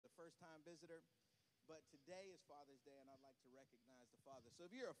first-time visitor, but today is Father's Day, and I'd like to recognize the father. So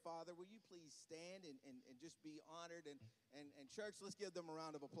if you're a father, will you please stand and just be honored? And church, let's give them a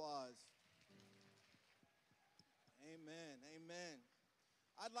round of applause. Amen, amen.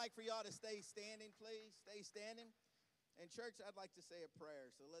 I'd like for y'all to stay standing, please. Stay standing. And church, I'd like to say a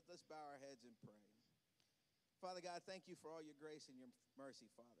prayer, so let's bow our heads and pray. Father God, thank you for all your grace and your mercy,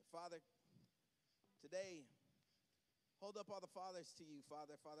 Father. Father, today, hold up all the fathers to you,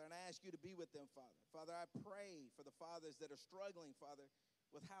 Father, and I ask you to be with them, Father. Father, I pray for the fathers that are struggling, Father,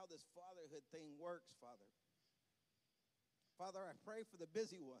 with how this fatherhood thing works, Father. Father, I pray for the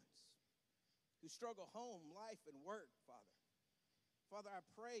busy ones who struggle home, life, and work, Father. Father, I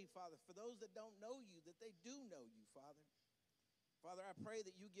pray, Father, for those that don't know you, that they do know you, Father. Father, I pray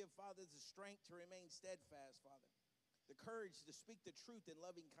that you give fathers the strength to remain steadfast, Father, the courage to speak the truth in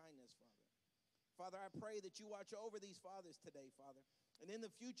loving kindness, Father. Father, I pray that you watch over these fathers today, Father, and in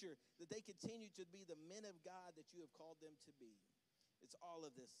the future that they continue to be the men of God that you have called them to be. It's all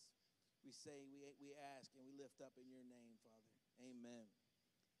of this we say, we ask, and we lift up in your name, Father. Amen.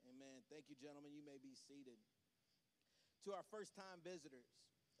 Amen. Thank you, gentlemen. You may be seated. To our first-time visitors,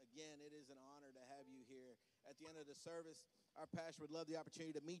 again, it is an honor to have you here. At the end of the service, our pastor would love the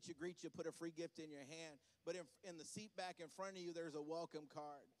opportunity to meet you, greet you, put a free gift in your hand. But in the seat back in front of you, there's a welcome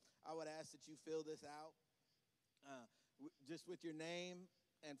card. I would ask that you fill this out just with your name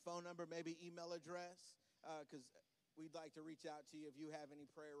and phone number, maybe email address, because we'd like to reach out to you if you have any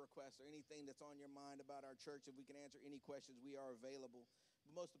prayer requests or anything that's on your mind about our church. If we can answer any questions, we are available.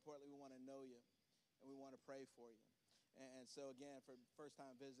 But most importantly, we want to know you, and we want to pray for you. And so, again, for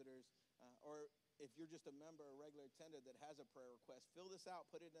first-time visitors, or if you're just a member or regular attendant that has a prayer request, fill this out,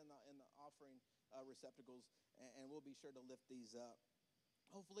 put it in the offering receptacles, and we'll be sure to lift these up.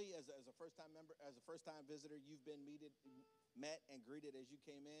 Hopefully, as a first-time member, as a first-time visitor, you've been met and greeted as you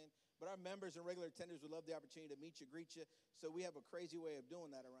came in. But our members and regular attenders would love the opportunity to meet you, greet you. So we have a crazy way of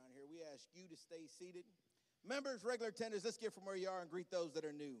doing that around here. We ask you to stay seated. Members, regular attenders, let's get from where you are and greet those that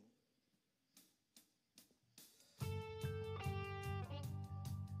are new.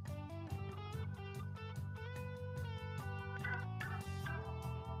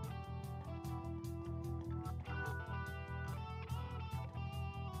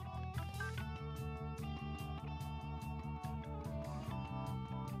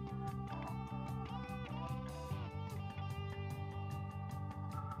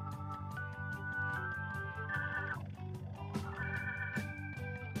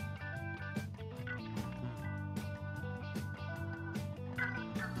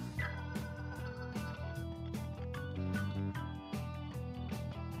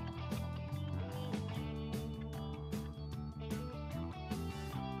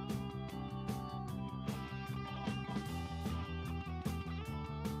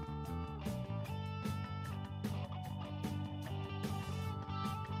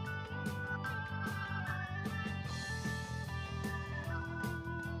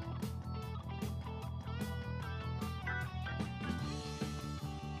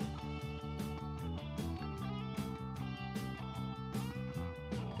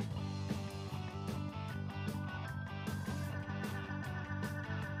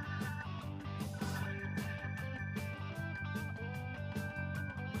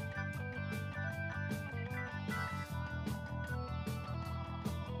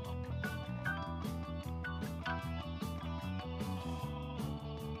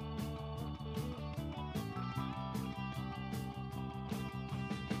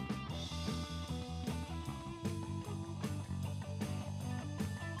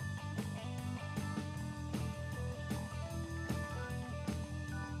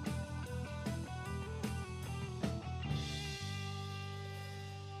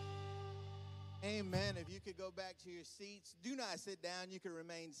 Amen. If you could go back to your seats, do not sit down. You can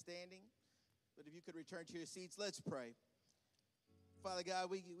remain standing. But if you could return to your seats, let's pray. Father God,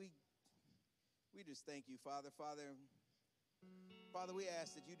 we just thank you, Father. Father, we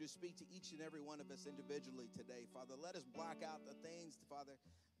ask that you just speak to each and every one of us individually today. Father, let us block out the things, Father,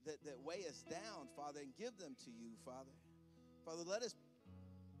 that weigh us down, Father, and give them to you, Father. Father, let us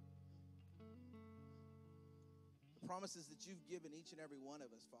the promises that you've given each and every one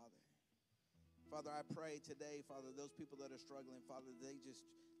of us, Father. Father, I pray today, Father, those people that are struggling, Father, they just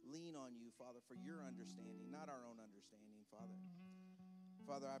lean on you, Father, for your understanding, not our own understanding, Father.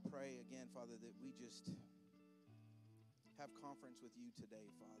 Father, I pray again, Father, that we just have conference with you today,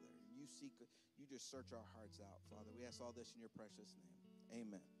 Father. You just search our hearts out, Father. We ask all this in your precious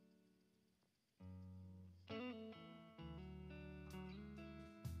name. Amen.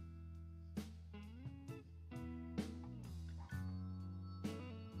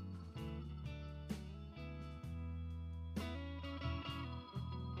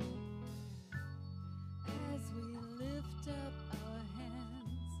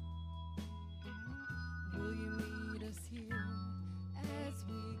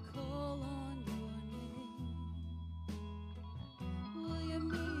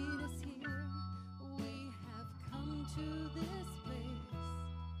 to this place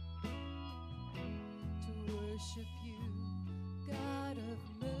to worship you, God of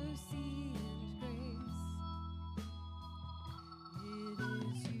mercy and grace. It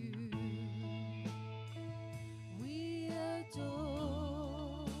is you we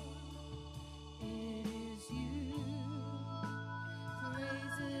adore. It is you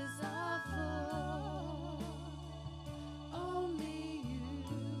praises are for. Only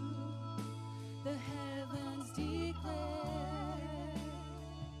you the heavens declare.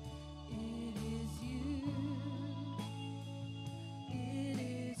 It is you. It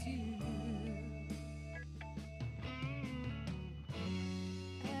is you.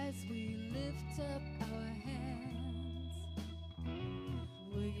 As we lift up our hands,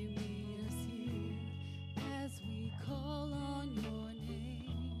 will you meet us here as we call on your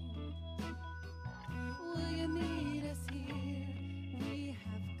name? Will you meet us here? We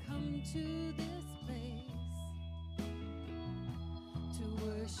have come to this place to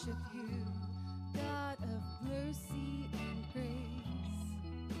worship you, God of mercy and grace.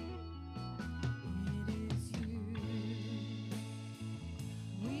 It is you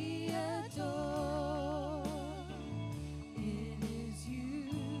we adore. It is you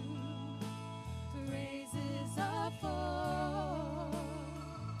praises are for.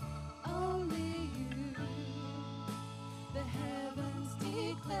 Only you the heavens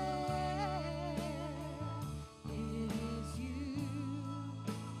declare. It is you.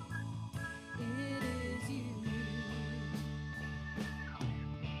 It is you.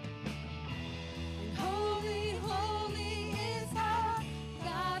 And holy, holy is our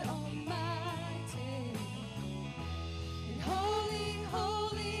God Almighty. And holy,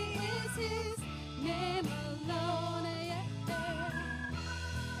 holy is His name alone. Yeah.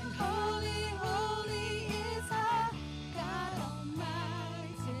 And holy, holy is our God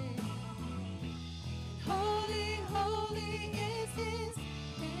Almighty. And holy, holy is His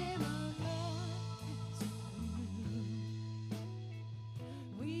name alone.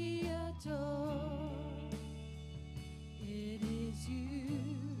 We adore. It is you,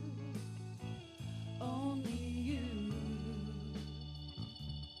 only you.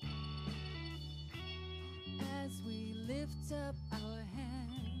 As we lift up our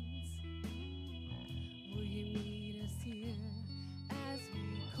hands, will you meet us here as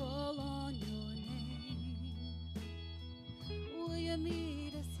we call on your name? Will you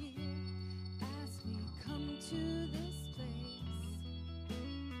meet us here as we come to this place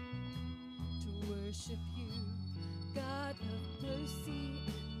to worship you, God of mercy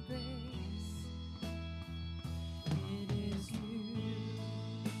and grace? It is you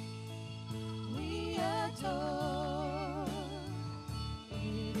we adore.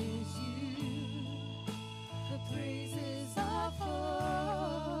 It is you the praises are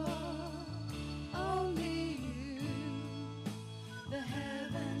for. Only you the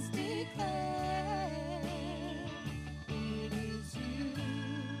heavens declare. It is you.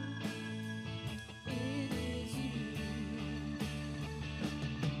 It is you.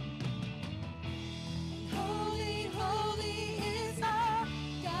 And holy, holy is our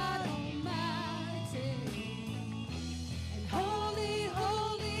God Almighty. And holy,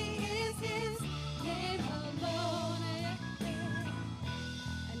 holy is His name alone.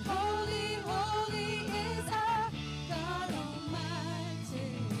 And holy, holy is our God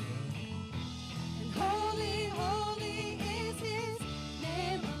Almighty. And holy, holy is His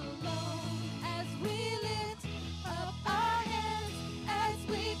name alone. As we lift up our hands, as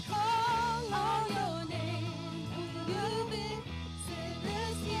we call on your name, will you visit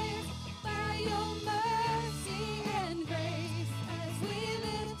us here by your mercy and grace? As we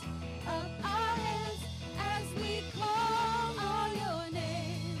lift up our hands, as we call on your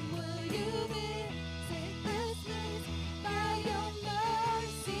name, will you visit this place by your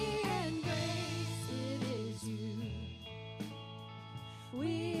mercy and grace? It is you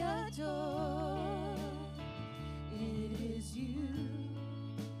we adore. It is you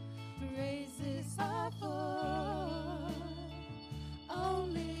praises are for.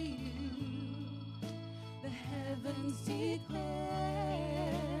 Only you the heavens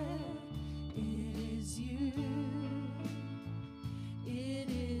declare. It is you. It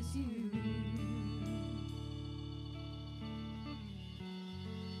is you.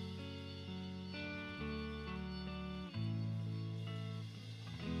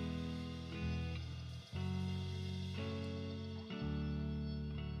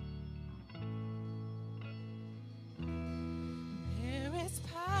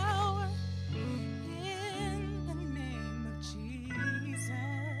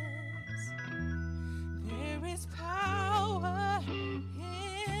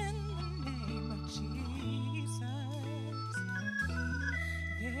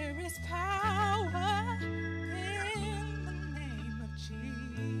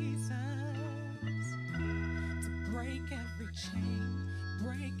 chain,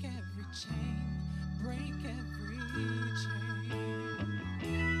 break every chain, break every chain.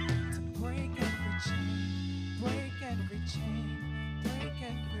 To break every chain, break every chain, break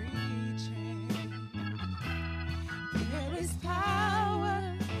every chain. There is power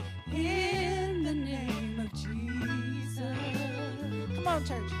in the name of Jesus. Come on,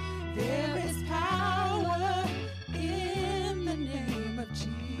 church. There is power in the name of Jesus.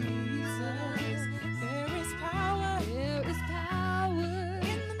 There is power. There is power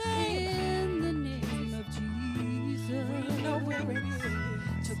in the name of Jesus. We know where it is.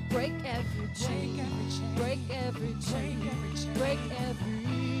 To break every chain, break every chain, break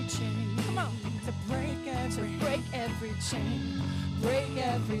every chain. Come on. To break every chain, break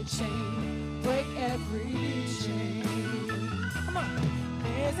every chain, break every chain. Come on.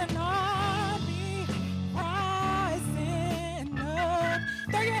 There's an army rising up.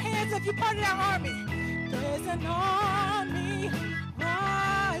 Throw your hands if you're part of that army. There's an army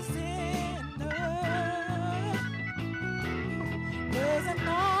rising up. There's an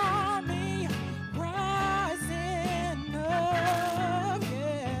army rising up,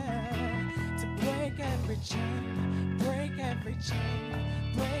 yeah. To break every chain, break every chain,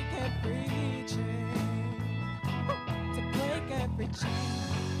 break every chain. To break every chain,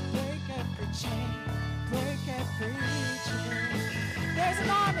 break every chain, break every chain. There's an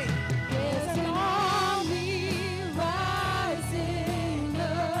army. There's an army rising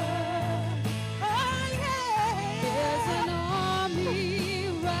up. Oh, yeah. There's an army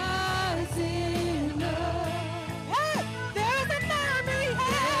rising up. Hey, there's an army.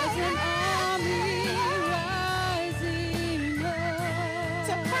 There's an army rising up.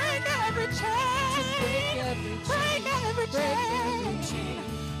 To break every chain. To break every chain. Break every chain.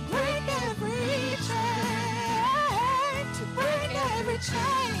 Break every chain. To break every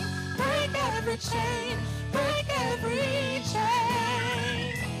chain. Break every chain. Break every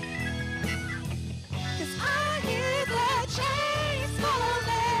chain. 'Cause I hear the chains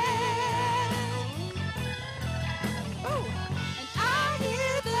falling. Ooh. And I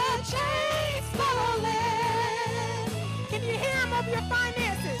hear the chains falling. Can you hear them over your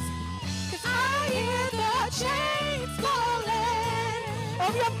finances? 'Cause I hear the chains falling.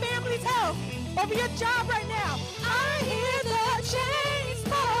 Over your family's health. Over your job right now. I hear the chains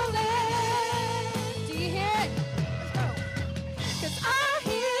falling. Do you hear it? Let's go. 'Cause I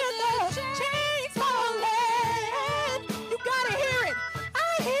hear the chains falling. You gotta hear it. I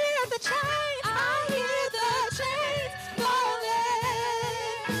hear the chains. I hear the chains falling.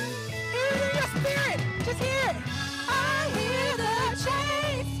 Hear it in your spirit. Just hear it. I hear the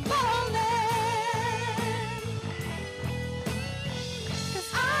chains falling. 'Cause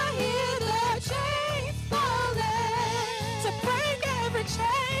I hear the chains falling. To break every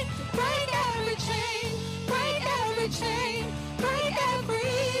chain, break every chain, break every chain, break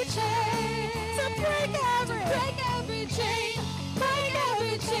every chain. To break every chain, break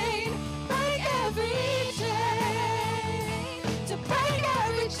every chain, break every chain. To break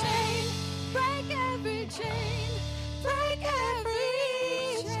every chain, Break every chain. break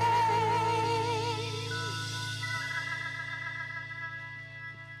every chain.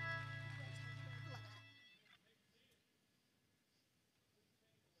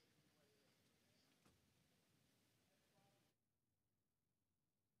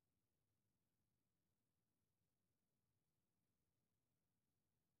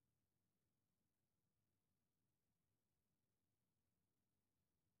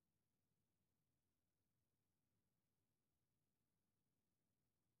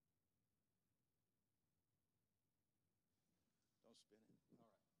 Don't spin it.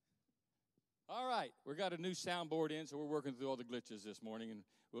 All right, we got a new soundboard in, so we're working through all the glitches this morning, and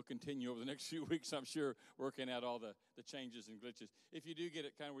we'll continue over the next few weeks, I'm sure, working out all the changes and glitches. If you do get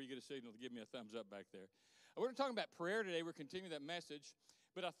it kind of where you get a signal, give me a thumbs up back there. We're talking about prayer today. We're continuing that message,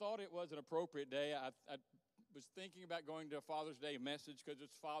 but I thought it was an appropriate day. I was thinking about going to a Father's Day message because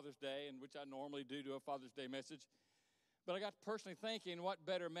it's Father's Day, and which I normally do a Father's Day message. But I got personally thinking, what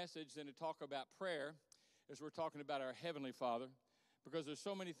better message than to talk about prayer as we're talking about our Heavenly Father, because there's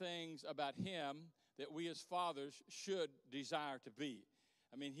so many things about Him that we as fathers should desire to be.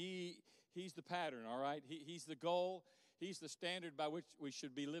 I mean, He's the pattern, all right? He's the goal. He's the standard by which we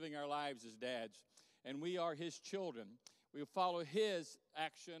should be living our lives as dads. And we are His children. We follow His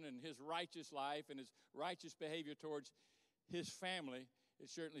action and His righteous life and His righteous behavior towards His family it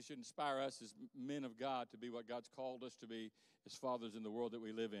certainly should inspire us as men of God to be what God's called us to be as fathers in the world that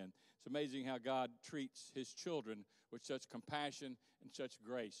we live in. It's amazing how God treats his children with such compassion and such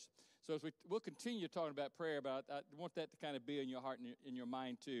grace. So as we'll continue talking about prayer, but I want that to kind of be in your heart and in your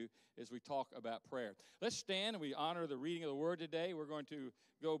mind too as we talk about prayer. Let's stand and we honor the reading of the word today. We're going to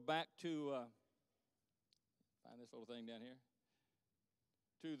go back to, find this little thing down here,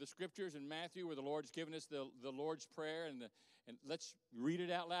 to the scriptures in Matthew where the Lord's given us the Lord's Prayer. And let's read it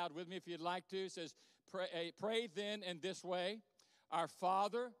out loud with me if you'd like to. It says, pray then in this way, Our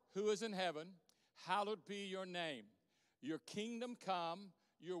Father who is in heaven, hallowed be your name. Your kingdom come,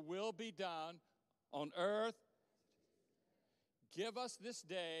 your will be done on earth. Give us this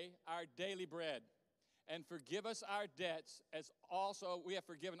day our daily bread, and forgive us our debts as also we have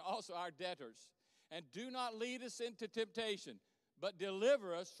forgiven also our debtors. And do not lead us into temptation, but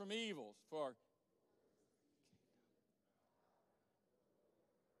deliver us from evils. For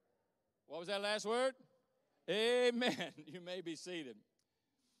what was that last word? Amen. You may be seated.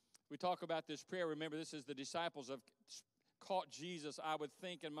 We talk about this prayer. Remember, this is the disciples have caught Jesus, I would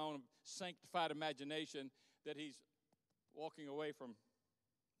think, in my own sanctified imagination, that he's walking away from,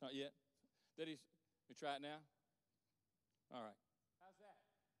 not yet, that he's, we try it now? All right. How's that?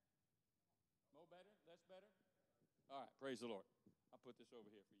 More better? Less better? All right, praise the Lord. I'll put this over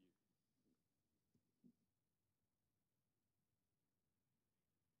here for you.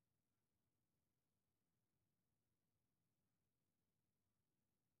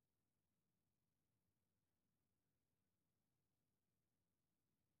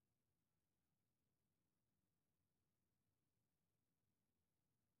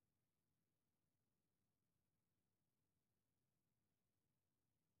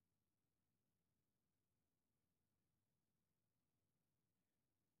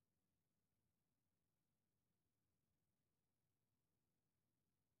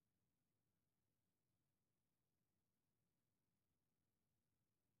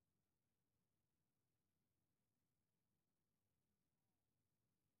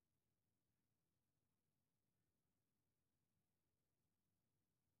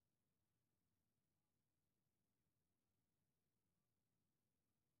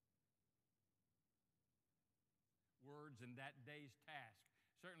 Words in that day's task.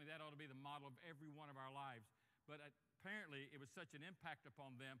 Certainly that ought to be the model of every one of our lives. But apparently it was such an impact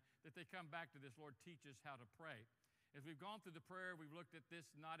upon them that they come back to this, Lord, teach us how to pray. As we've gone through the prayer, we've looked at this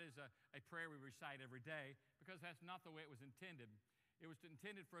not as a prayer we recite every day, because that's not the way it was intended. It was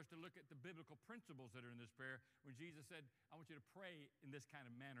intended for us to look at the biblical principles that are in this prayer when Jesus said, I want you to pray in this kind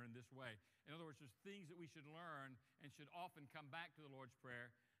of manner, in this way. In other words, there's things that we should learn and should often come back to the Lord's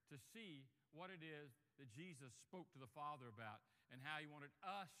Prayer to see what it is that Jesus spoke to the Father about and how he wanted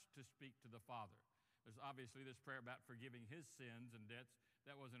us to speak to the Father. There's obviously this prayer about forgiving his sins and debts.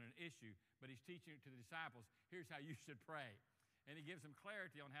 That wasn't an issue, but he's teaching it to the disciples. Here's how you should pray. And he gives them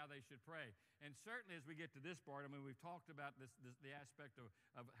clarity on how they should pray. And certainly as we get to this part, I mean, we've talked about the aspect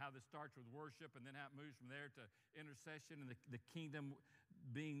of how this starts with worship and then how it moves from there to intercession and the kingdom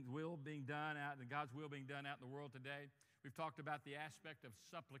will being done out, and God's will being done out in the world today. We've talked about the aspect of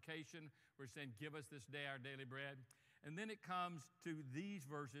supplication. We're saying, give us this day our daily bread. And then it comes to these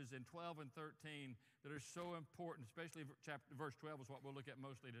verses in 12 and 13 that are so important, especially verse 12 is what we'll look at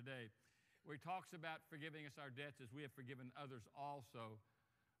mostly today, where he talks about forgiving us our debts as we have forgiven others also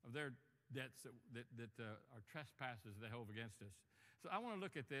of their debts that are trespasses they hold against us. So I want to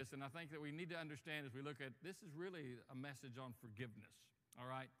look at this, and I think that we need to understand as we look at this is really a message on forgiveness, all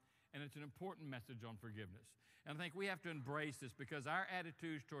right? And it's an important message on forgiveness. And I think we have to embrace this because our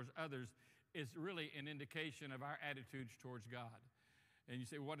attitudes towards others is really an indication of our attitudes towards God. And you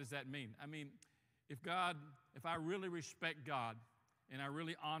say, what does that mean? I mean, if I really respect God and I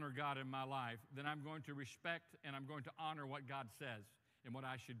really honor God in my life, then I'm going to respect and I'm going to honor what God says and what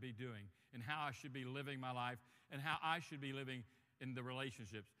I should be doing and how I should be living my life and how I should be living in the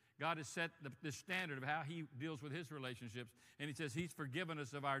relationships. God has set the standard of how he deals with his relationships, and he says he's forgiven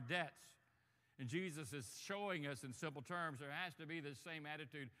us of our debts. And Jesus is showing us in simple terms there has to be the same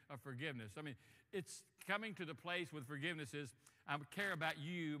attitude of forgiveness. I mean, it's coming to the place with forgiveness is I care about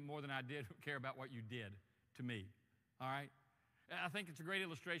you more than I did care about what you did to me, all right? I think it's a great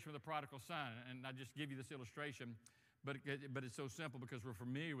illustration of the prodigal son, and I just give you this illustration, but it's so simple because we're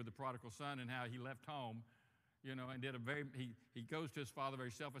familiar with the prodigal son and how he left home, you know, and he goes to his father,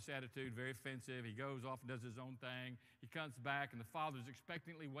 very selfish attitude, very offensive. He goes off and does his own thing. He comes back, and the father's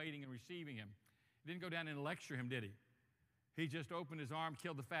expectantly waiting and receiving him. He didn't go down and lecture him, did he? He just opened his arm,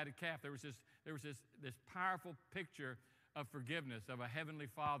 killed the fatted calf. There was this powerful picture of forgiveness, of a heavenly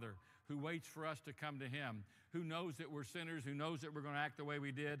father who waits for us to come to him, who knows that we're sinners, who knows that we're going to act the way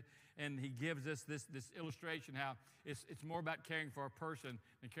we did. And he gives us this illustration how it's more about caring for a person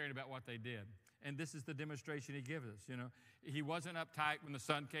than caring about what they did. And this is the demonstration he gives us. He wasn't uptight when the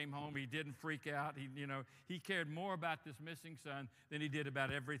son came home. He didn't freak out. He cared more about this missing son than he did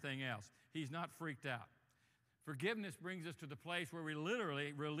about everything else. He's not freaked out. Forgiveness brings us to the place where we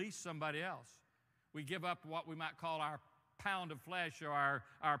literally release somebody else. We give up what we might call our pound of flesh or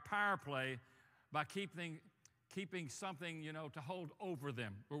our power play by keeping something, to hold over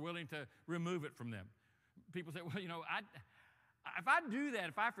them. We're willing to remove it from them. People say, well, if I do that,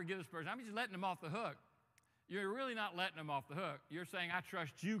 if I forgive this person, I'm just letting them off the hook. You're really not letting them off the hook. You're saying, I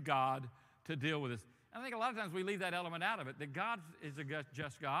trust you, God, to deal with this. And I think a lot of times we leave that element out of it, that God is a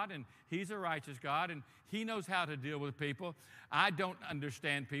just God, and he's a righteous God, and he knows how to deal with people. I don't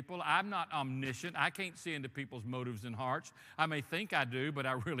understand people. I'm not omniscient. I can't see into people's motives and hearts. I may think I do, but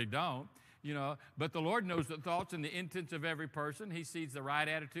I really don't. But the Lord knows the thoughts and the intents of every person. He sees the right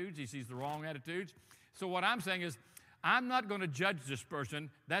attitudes. He sees the wrong attitudes. So what I'm saying is, I'm not going to judge this person.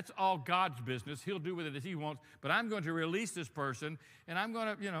 That's all God's business. He'll do with it as he wants. But I'm going to release this person, and I'm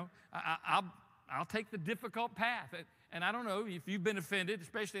going to, I'll take the difficult path. And I don't know if you've been offended,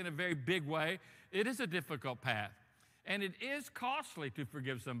 especially in a very big way. It is a difficult path. And it is costly to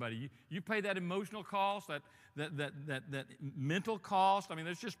forgive somebody. You pay that emotional cost, that mental cost. I mean,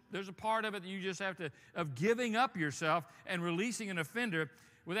 there's a part of it that you just have to, of giving up yourself and releasing an offender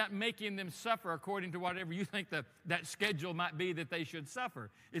without making them suffer according to whatever you think that schedule might be that they should suffer.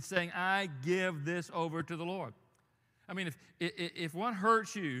 It's saying, I give this over to the Lord. I mean, if one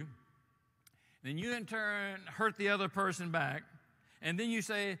hurts you, then you in turn hurt the other person back, and then you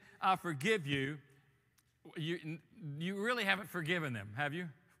say, I forgive you, you really haven't forgiven them, have you?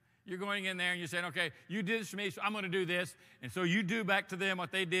 You're going in there and you're saying, okay, you did this to me, so I'm going to do this. And so you do back to them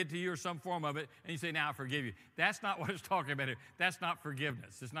what they did to you or some form of it, and you say, now I forgive you. That's not what it's talking about here. That's not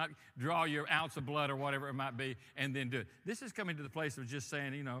forgiveness. It's not draw your ounce of blood or whatever it might be and then do it. This is coming to the place of just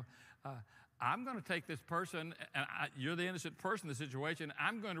saying, I'm going to take this person, and you're the innocent person in the situation.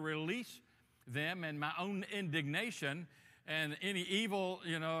 I'm going to release them and my own indignation and any evil,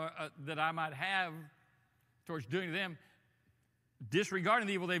 that I might have towards doing to them, disregarding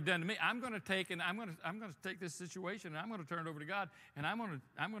the evil they've done to me. I'm going to take this situation and I'm going to turn it over to God, and I'm going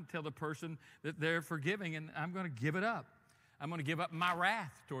to tell the person that they're forgiving, and I'm going to give it up. I'm going to give up my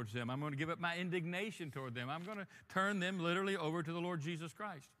wrath towards them. I'm going to give up my indignation toward them. I'm going to turn them literally over to the Lord Jesus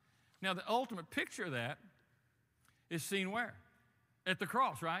Christ. Now, the ultimate picture of that is seen where? At the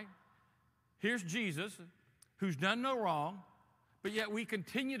cross, right? Here's Jesus, who's done no wrong, but yet we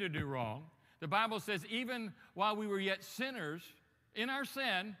continue to do wrong. The Bible says even while we were yet sinners, in our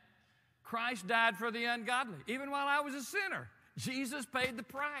sin, Christ died for the ungodly. Even while I was a sinner, Jesus paid the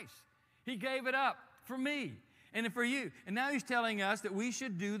price. He gave it up for me and for you. And now he's telling us that we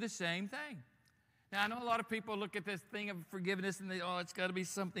should do the same thing. Now, I know a lot of people look at this thing of forgiveness and they, it's got to be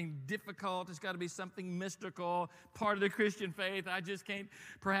something difficult. It's got to be something mystical, part of the Christian faith. I just can't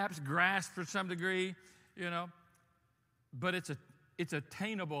perhaps grasp to some degree, But it's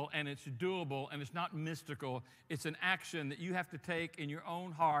attainable and it's doable and it's not mystical. It's an action that you have to take in your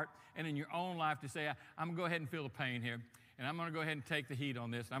own heart and in your own life to say, I'm going to go ahead and feel the pain here. And I'm going to go ahead and take the heat on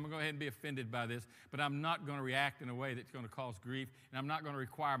this. And I'm going to go ahead and be offended by this. But I'm not going to react in a way that's going to cause grief. And I'm not going to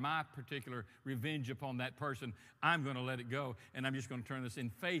require my particular revenge upon that person. I'm going to let it go. And I'm just going to turn this in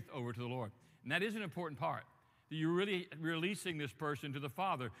faith over to the Lord. And that is an important part. You're really releasing this person to the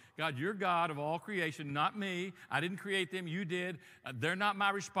Father. God, you're God of all creation, not me. I didn't create them. You did. They're not my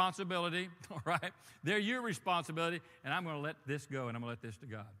responsibility, all right? They're your responsibility, and I'm going to let this go, and I'm going to let this to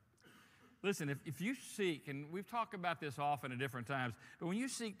God. Listen, if you seek, and we've talked about this often at different times, but when you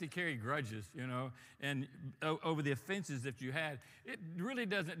seek to carry grudges, and over the offenses that you had, it really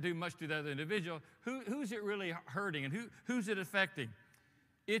doesn't do much to the other individual. Who's it really hurting, and who's it affecting?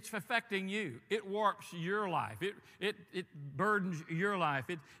 It's affecting you. It warps your life. It burdens your life.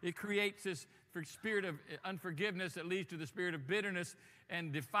 It creates this spirit of unforgiveness that leads to the spirit of bitterness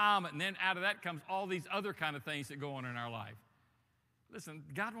and defilement. And then out of that comes all these other kind of things that go on in our life. Listen,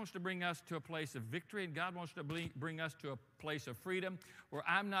 God wants to bring us to a place of victory, and God wants to bring us to a place of freedom where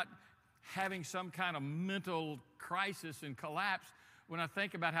I'm not having some kind of mental crisis and collapse when I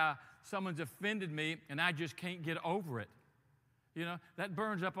think about how someone's offended me and I just can't get over it. That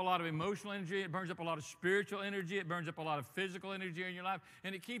burns up a lot of emotional energy. It burns up a lot of spiritual energy. It burns up a lot of physical energy in your life,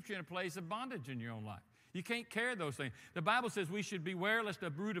 and it keeps you in a place of bondage in your own life. You can't carry those things. The Bible says we should beware lest a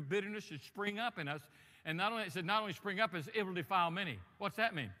root of bitterness should spring up in us. And it said not only spring up, as it will defile many. What's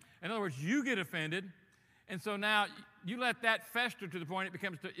that mean? In other words, you get offended, And so now you let that fester to the point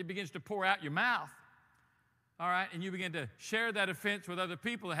it begins to pour out your mouth. All right, and you begin to share that offense with other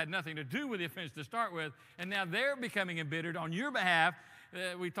people that had nothing to do with the offense to start with, and now they're becoming embittered on your behalf.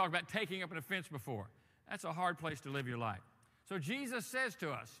 We talked about taking up an offense before. That's a hard place to live your life. So Jesus says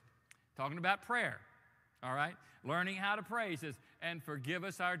to us, talking about prayer, all right, learning how to pray, he says, and forgive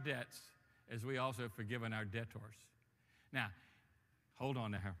us our debts as we also have forgiven our debtors. Now, hold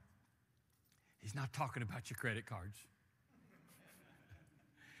on there. He's not talking about your credit cards.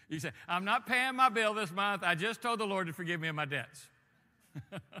 You say, I'm not paying my bill this month. I just told the Lord to forgive me of my debts.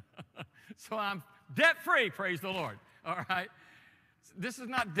 So I'm debt-free, praise the Lord, all right? This is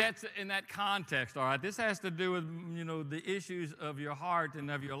not debts in that context, all right? This has to do with, the issues of your heart and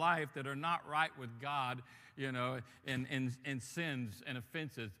of your life that are not right with God, and sins and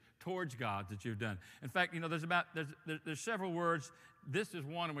offenses towards God that you've done. In fact, there's several words. This is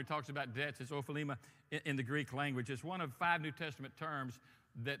one when we talks about debts. It's ophelema in the Greek language. It's one of 5 New Testament terms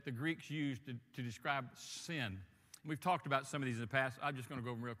that the Greeks used to describe sin. We've talked about some of these in the past. I'm just going to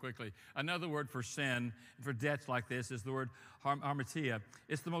go over them real quickly. Another word for sin, for debts like this, is the word hamartia.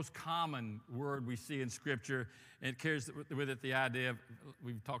 It's the most common word we see in Scripture, and it carries with it the idea of,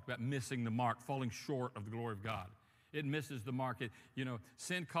 we've talked about missing the mark, falling short of the glory of God. It misses the mark.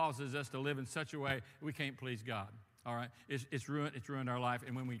 Sin causes us to live in such a way we can't please God. All right? It's ruined our life,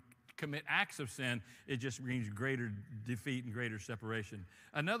 and when we commit acts of sin, it just brings greater defeat and greater separation.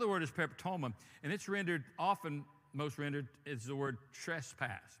 Another word is periptoma, and it's most rendered is the word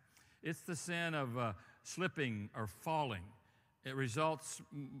trespass. It's the sin of slipping or falling. It results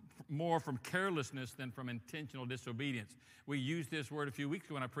more from carelessness than from intentional disobedience. We used this word a few weeks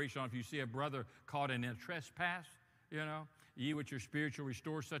ago when I preached on, if you see a brother caught in a trespass, ye with your spiritual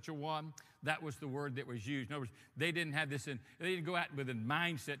restore such a one. That was the word that was used. In other words, they didn't have this they didn't go out with a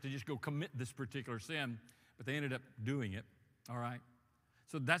mindset to just go commit this particular sin, but they ended up doing it, all right?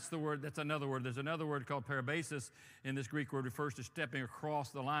 So that's the word, that's another word. There's another word called parabasis, and this Greek word refers to stepping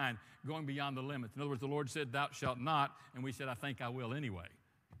across the line, going beyond the limits. In other words, the Lord said, thou shalt not, and we said, I think I will anyway.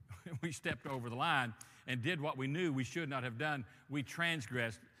 We stepped over the line and did what we knew we should not have done. We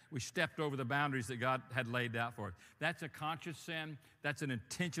transgressed. We stepped over the boundaries that God had laid out for us. That's a conscious sin. That's an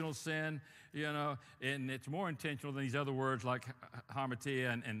intentional sin, and it's more intentional than these other words like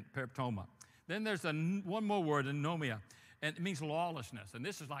hamartia and periptoma. Then there's one more word, anomia, and it means lawlessness. And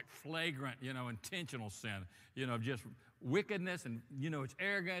this is like flagrant, intentional sin, just wickedness, and, it's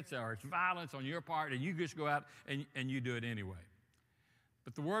arrogance or it's violence on your part, and you just go out and you do it anyway.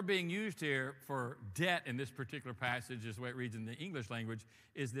 But the word being used here for debt in this particular passage, is the way it reads in the English language,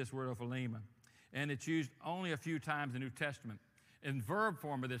 is this word ophelema. And it's used only a few times in the New Testament. In verb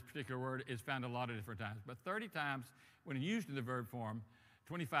form of this particular word is found a lot of different times. But 30 times when it's used in the verb form,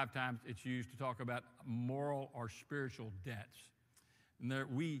 25 times it's used to talk about moral or spiritual debts. And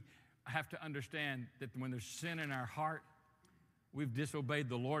we have to understand that when there's sin in our heart, we've disobeyed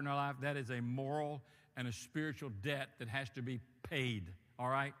the Lord in our life, that is a moral and a spiritual debt that has to be paid. All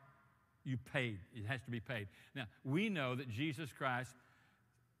right? You paid. It has to be paid. Now, we know that Jesus Christ,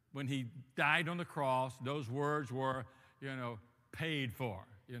 when he died on the cross, those words were, paid for.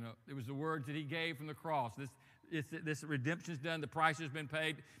 It was the words that he gave from the cross. This redemption's done. The price has been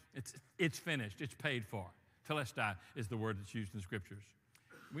paid. It's finished. It's paid for. Telestai is the word that's used in the Scriptures.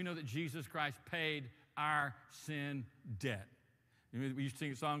 We know that Jesus Christ paid our sin debt. We used to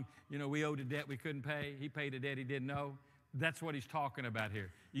sing a song, we owed a debt we couldn't pay. He paid a debt he didn't owe. That's what he's talking about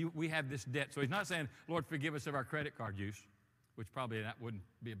here. We have this debt. So he's not saying, Lord, forgive us of our credit card use, which probably that wouldn't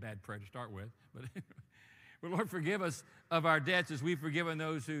be a bad prayer to start with. But Lord, forgive us of our debts as we've forgiven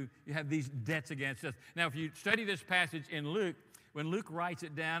those who have these debts against us. Now, if you study this passage in Luke, when Luke writes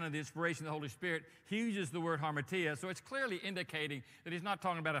it down under the inspiration of the Holy Spirit, he uses the word hamartia. So it's clearly indicating that he's not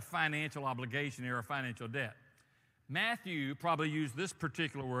talking about a financial obligation or a financial debt. Matthew probably used this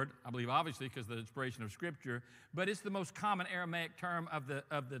particular word, I believe, obviously, because of the inspiration of Scripture, but it's the most common Aramaic term of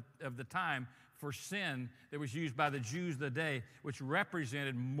the time for sin that was used by the Jews of the day, which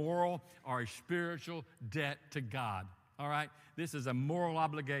represented moral or a spiritual debt to God. All right? This is a moral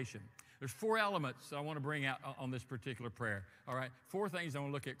obligation. There's 4 elements I want to bring out on this particular prayer. All right? 4 things I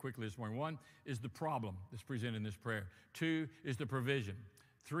want to look at quickly this morning. 1 is the problem that's presented in this prayer. 2 is the provision.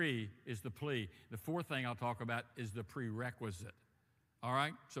 3 is the plea. The 4th thing I'll talk about is the prerequisite. All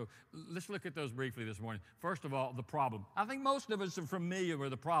right? So let's look at those briefly this morning. First of all, the problem. I think most of us are familiar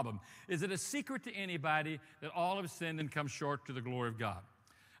with the problem. Is it a secret to anybody that all have sinned and come short to the glory of God?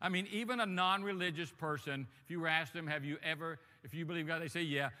 I mean, even a non-religious person, if you were asked them, if you believe God, they say,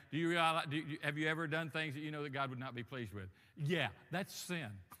 yeah. Have you ever done things that you know that God would not be pleased with? Yeah, that's sin,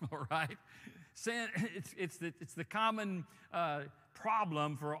 all right? Sin, it's the common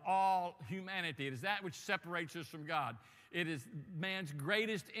problem for all humanity. It is that which separates us from God. It is man's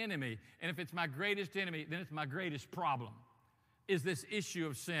greatest enemy. And if it's my greatest enemy, then it's my greatest problem, is this issue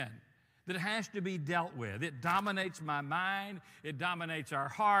of sin that has to be dealt with. It dominates my mind. It dominates our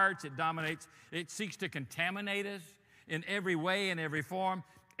hearts. It seeks to contaminate us in every way, in every form.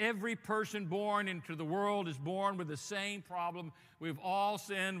 Every person born into the world is born with the same problem. We've all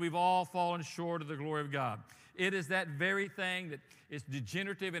sinned. We've all fallen short of the glory of God. It is that very thing that is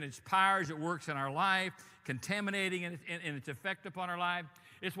degenerative in its power as it works in our life, contaminating in its effect upon our life.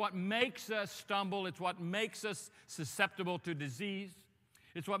 It's what makes us stumble. It's what makes us susceptible to disease.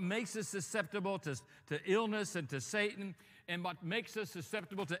 It's what makes us susceptible to illness and to Satan, and what makes us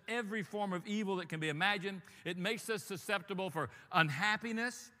susceptible to every form of evil that can be imagined. It makes us susceptible for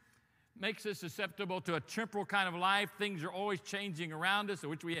unhappiness, makes us susceptible to a temporal kind of life. Things are always changing around us, of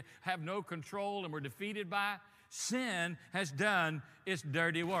which we have no control and we're defeated by. Sin has done its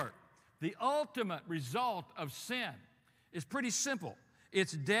dirty work. The ultimate result of sin is pretty simple.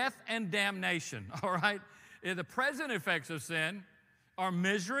 It's death and damnation, all right? The present effects of sin are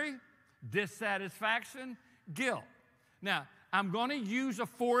misery, dissatisfaction, guilt. Now, I'm going to use a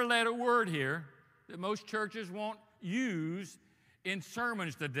four-letter word here that most churches won't use in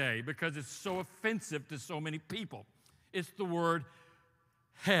sermons today because it's so offensive to so many people. It's the word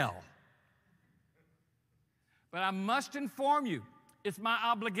hell. But I must inform you, it's my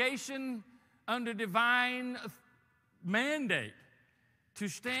obligation under divine mandate to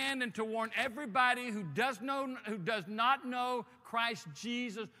stand and to warn everybody who does not know Christ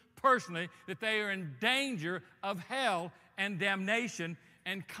Jesus personally that they are in danger of hell and damnation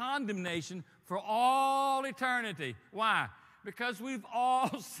and condemnation for all eternity. Why? Because we've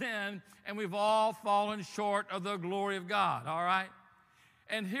all sinned and we've all fallen short of the glory of God, all right?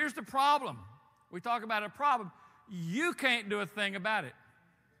 And here's the problem. We talk about a problem. You can't do a thing about it.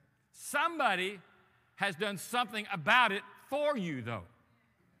 Somebody has done something about it for you, though.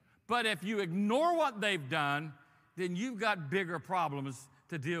 But if you ignore what they've done, then you've got bigger problems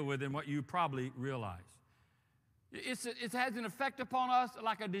to deal with than what you probably realize. It has an effect upon us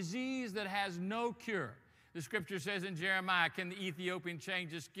like a disease that has no cure. The scripture says in Jeremiah, can the Ethiopian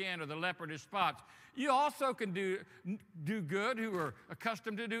change his skin or the leopard his spots? You also can do good who are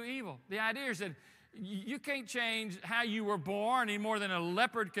accustomed to do evil. The idea is that you can't change how you were born any more than a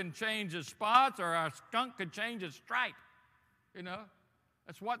leopard can change his spots or a skunk can change his stripe. You know,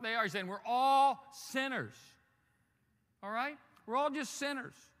 that's what they are. He's saying we're all sinners. All right? We're all just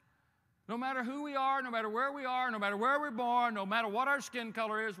sinners. No matter who we are, no matter where we are, no matter where we're born, no matter what our skin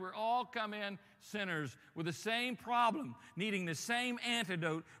color is, we're all come in sinners with the same problem, needing the same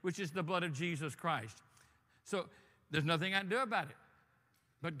antidote, which is the blood of Jesus Christ. So there's nothing I can do about it.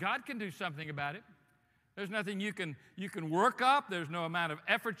 But God can do something about it. There's nothing you can work up. There's no amount of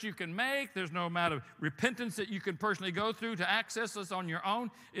effort you can make. There's no amount of repentance that you can personally go through to access this on your own.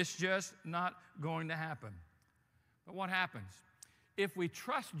 It's just not going to happen. But what happens? If we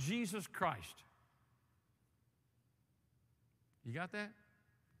trust Jesus Christ, you got that?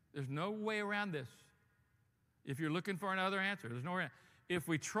 There's no way around this. If you're looking for another answer, there's no way around. If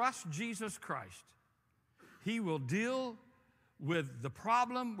we trust Jesus Christ, He will deal with the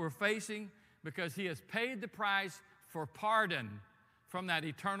problem we're facing because He has paid the price for pardon from that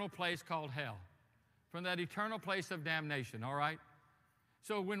eternal place called hell, from that eternal place of damnation, all right?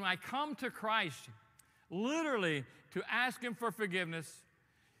 So when I come to Christ, literally to ask Him for forgiveness,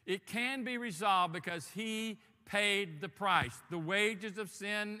 it can be resolved because He paid the price. The wages of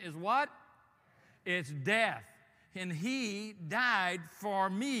sin is what? It's death. And He died for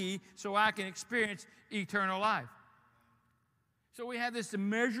me so I can experience eternal life. So we have this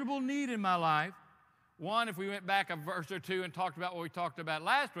immeasurable need in my life. One, if we went back a verse or two and talked about what we talked about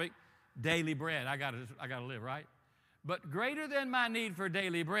last week, daily bread. I gotta live, right? But greater than my need for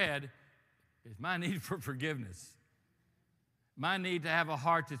daily bread is my need for forgiveness. My need to have a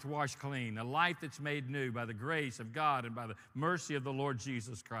heart that's washed clean, a life that's made new by the grace of God and by the mercy of the Lord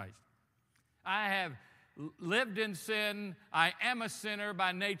Jesus Christ. I have lived in sin. I am a sinner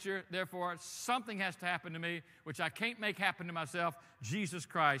by nature. Therefore, something has to happen to me, which I can't make happen to myself. Jesus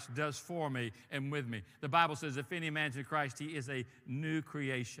Christ does for me and with me. The Bible says, if any man's in Christ, he is a new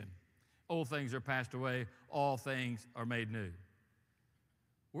creation. Old things are passed away. All things are made new.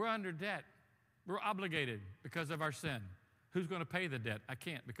 We're under debt. We're obligated because of our sin. Who's going to pay the debt? I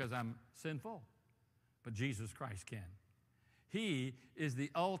can't because I'm sinful. But Jesus Christ can. He is the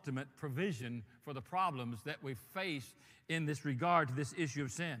ultimate provision for the problems that we face in this regard to this issue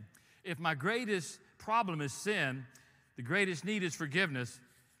of sin. If my greatest problem is sin, the greatest need is forgiveness,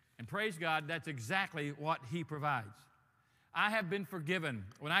 And praise God, that's exactly what he provides. I have been forgiven.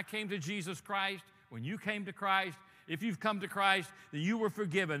 When I came to Jesus Christ, when you came to Christ, if you've come to Christ, then you were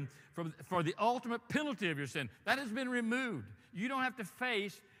forgiven for the ultimate penalty of your sin. That has been removed. You don't have to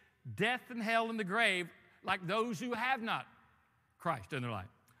face death and hell and the grave like those who have not Christ in their life.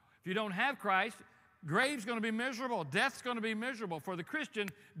 If you don't have Christ, grave's going to be miserable. Death's going to be miserable. For the Christian,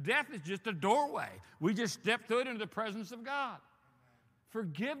 death is just a doorway. We just step through it into the presence of God.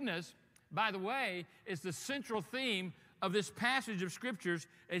 Forgiveness, by the way, is the central theme of this passage of Scriptures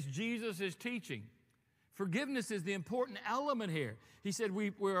as Jesus is teaching. Forgiveness is the important element here. He said,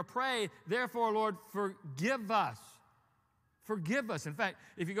 we're pray, therefore, Lord, forgive us. Forgive us. In fact,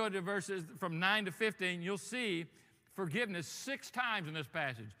 if you go to verses from 9 to 15, you'll see forgiveness 6 times in this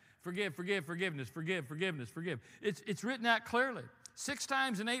passage. Forgive, forgive, forgiveness, forgive, forgiveness, forgive. It's written out clearly. 6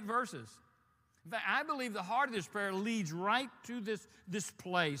 times in 8 verses. In fact, I believe the heart of this prayer leads right to this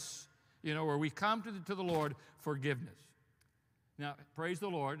place, where we come to the Lord, forgiveness. Now, praise the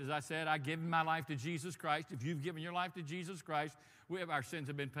Lord. As I said, I give my life to Jesus Christ. If you've given your life to Jesus Christ, our sins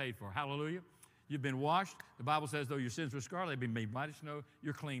have been paid for. Hallelujah. You've been washed. The Bible says, though your sins were scarlet, they've been made white as snow.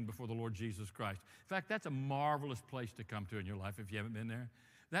 You're clean before the Lord Jesus Christ. In fact, that's a marvelous place to come to in your life if you haven't been there.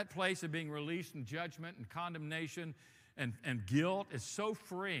 That place of being released from judgment and condemnation and guilt is so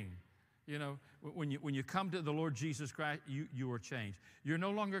freeing. When you come to the Lord Jesus Christ, you are changed. You're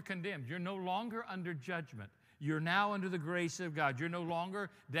no longer condemned. You're no longer under judgment. You're now under the grace of God. You're no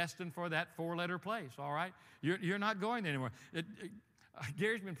longer destined for that 4-letter place, all right? You're not going there anymore.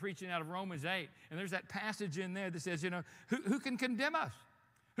 Gary's been preaching out of Romans 8, and there's that passage in there that says, who can condemn us?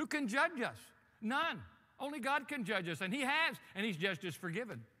 Who can judge us? None. Only God can judge us, and he has, and he's just as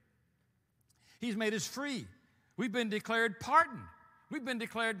forgiven. He's made us free. We've been declared pardoned. We've been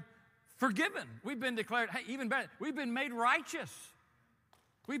declared forgiven. We've been declared, hey, even better, we've been made righteous.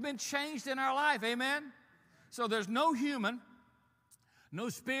 We've been changed in our life, amen? So there's no human, no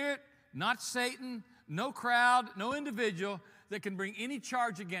spirit, not Satan, no crowd, no individual that can bring any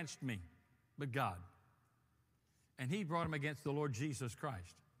charge against me but God. And he brought him against the Lord Jesus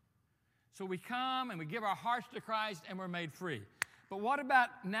Christ. So we come and we give our hearts to Christ and we're made free. But what about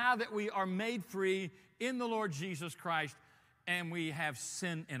now that we are made free in the Lord Jesus Christ and we have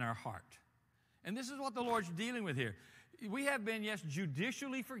sin in our heart? And this is what the Lord's dealing with here. We have been, yes,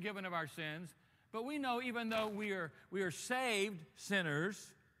 judicially forgiven of our sins, but we know even though we are saved sinners,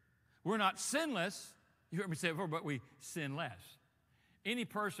 we're not sinless. You heard me say it before, but we sin less. Any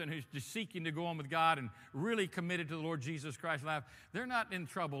person who's just seeking to go on with God and really committed to the Lord Jesus Christ's life, they're not in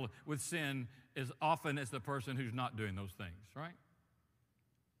trouble with sin as often as the person who's not doing those things, right?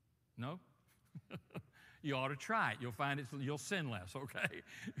 No? You ought to try it. You'll find you'll sin less, okay?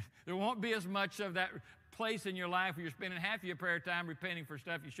 There won't be as much of that place in your life where you're spending half of your prayer time repenting for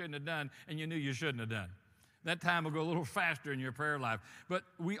stuff you shouldn't have done and you knew you shouldn't have done. That time will go a little faster in your prayer life. But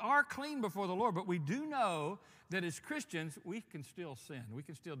we are clean before the Lord, but we do know that as Christians, we can still sin. We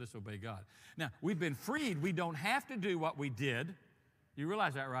can still disobey God. Now, we've been freed. We don't have to do what we did. You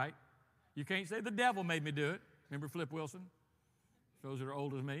realize that, right? You can't say, the devil made me do it. Remember Flip Wilson? Those that are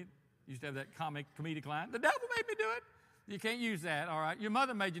old as me used to have that comedic line, the devil made me do it. You can't use that, all right? Your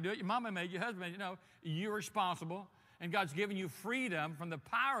mother made you do it. Your mama made you. Your husband made you. No, you're responsible. And God's given you freedom from the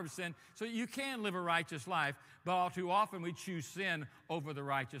power of sin so you can live a righteous life. But all too often we choose sin over the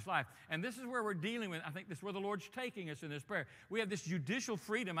righteous life. And this is where we're dealing with, I think this is where the Lord's taking us in this prayer. We have this judicial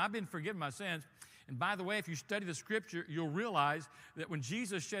freedom. I've been forgiven my sins. And by the way, if you study the Scripture, you'll realize that when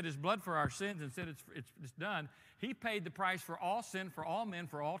Jesus shed his blood for our sins and said it's done, he paid the price for all sin, for all men,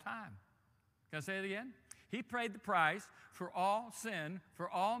 for all time. Can I say it again? He paid the price for all sin, for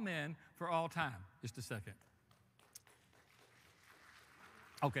all men, for all time. Just a second.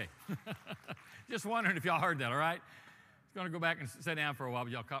 Okay. Just wondering if y'all heard that, all right? I'm going to go back and sit down for a while,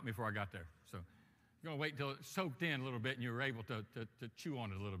 but y'all caught me before I got there. So I'm going to wait until it soaked in a little bit and you were able to chew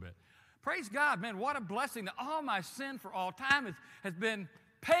on it a little bit. Praise God, man, what a blessing that all my sin for all time has been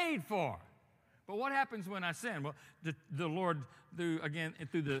paid for. But what happens when I sin? Well, the Lord, through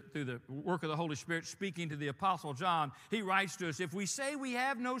the work of the Holy Spirit, speaking to the Apostle John, he writes to us, if we say we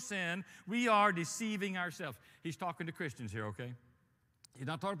have no sin, we are deceiving ourselves. He's talking to Christians here, okay? He's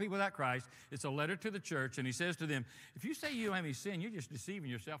not talking to people without Christ. It's a letter to the church, and he says to them, if you say you don't have any sin, you're just deceiving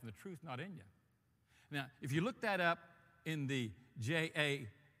yourself, and the truth's not in you. Now, if you look that up in the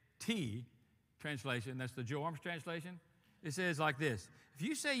J-A-T translation, that's the Joe Arms translation, it says like this, if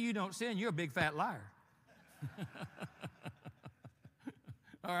you say you don't sin, you're a big fat liar.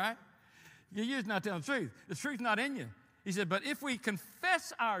 All right? You're just not telling the truth. The truth's not in you. He said, but if we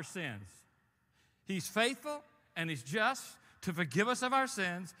confess our sins, he's faithful and he's just to forgive us of our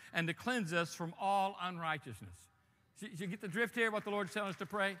sins and to cleanse us from all unrighteousness. You get the drift here, what the Lord's telling us to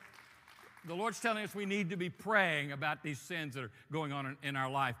pray? The Lord's telling us we need to be praying about these sins that are going on in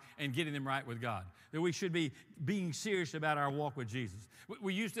our life and getting them right with God. That we should be being serious about our walk with Jesus.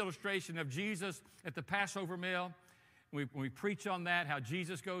 We used the illustration of Jesus at the Passover meal. When we preach on that, how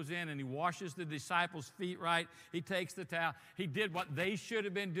Jesus goes in and he washes the disciples' feet right. He takes the towel. He did what they should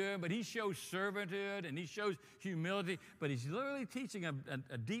have been doing, but he shows servanthood and he shows humility. But he's literally teaching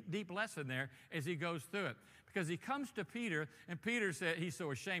a deep, deep lesson there as he goes through it. Because he comes to Peter, and Peter said, he's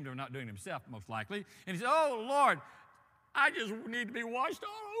so ashamed of not doing it himself, most likely. And he said, oh, Lord, I just need to be washed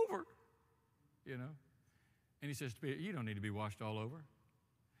all over. You know? And he says to Peter, you don't need to be washed all over.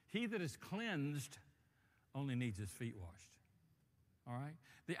 He that is cleansed only needs his feet washed. All right?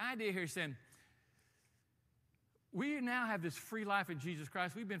 The idea here is saying, we now have this free life in Jesus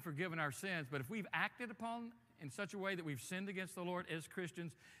Christ. We've been forgiven our sins, but if we've acted upon in such a way that we've sinned against the Lord as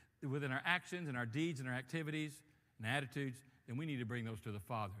Christians, within our actions and our deeds and our activities and attitudes, then we need to bring those to the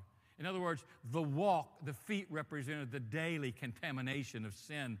Father. In other words, the walk, the feet represented the daily contamination of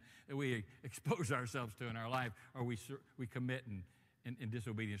sin that we expose ourselves to in our life or we commit in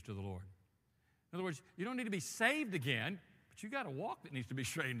disobedience to the Lord. In other words, you don't need to be saved again, but you got a walk that needs to be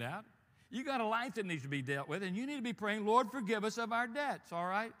straightened out. You got a life that needs to be dealt with, and you need to be praying, Lord, forgive us of our debts, all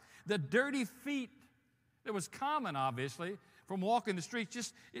right? The dirty feet that was common, obviously, from walking the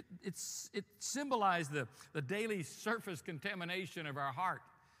streets, it symbolized the daily surface contamination of our heart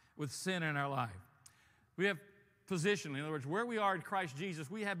with sin in our life. We have positionally, in other words, where we are in Christ Jesus,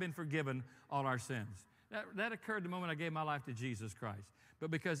 we have been forgiven all our sins. That occurred the moment I gave my life to Jesus Christ.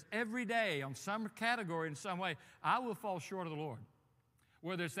 But because every day, on some category, in some way, I will fall short of the Lord.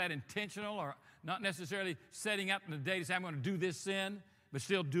 Whether it's that intentional or not necessarily setting up in the day to say, I'm going to do this sin, but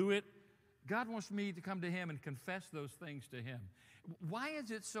still do it. God wants me to come to Him and confess those things to Him. Why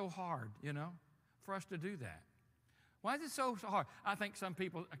is it so hard, for us to do that? Why is it so hard? I think some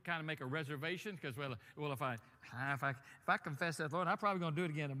people kind of make a reservation because, well, if I confess that, Lord, I'm probably going to do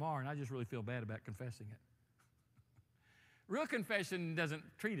it again tomorrow, and I just really feel bad about confessing it. Real confession doesn't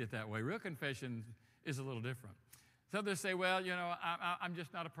treat it that way. Real confession is a little different. So others say, well, I'm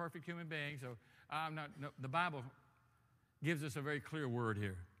just not a perfect human being, so I'm not. No, the Bible gives us a very clear word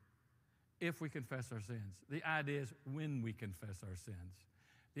here. If we confess our sins. The idea is when we confess our sins.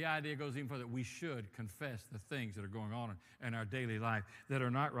 The idea goes even further that we should confess the things that are going on in our daily life that are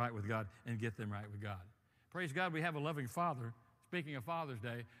not right with God and get them right with God. Praise God, we have a loving Father. Speaking of Father's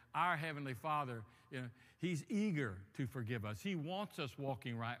Day, our Heavenly Father, He's eager to forgive us. He wants us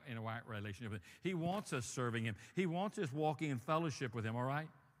walking right in a right relationship with Him. He wants us serving Him. He wants us walking in fellowship with Him, all right?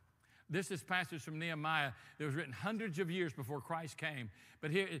 This is passage from Nehemiah that was written hundreds of years before Christ came. But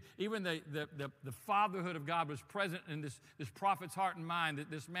here, even the fatherhood of God was present in this prophet's heart and mind,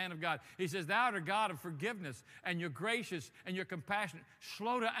 this man of God. He says, thou art a God of forgiveness, and you're gracious, and you're compassionate,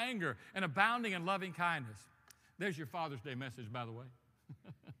 slow to anger, and abounding in loving kindness. There's your Father's Day message, by the way.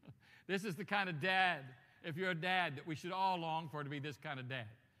 This is the kind of dad, if you're a dad, that we should all long for to be this kind of dad.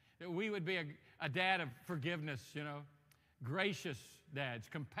 That we would be a dad of forgiveness, gracious dads,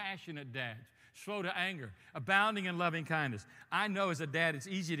 compassionate dads, slow to anger, abounding in loving kindness. I know as a dad, it's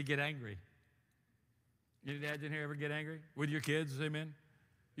easy to get angry. Any dads in here ever get angry? With your kids, amen?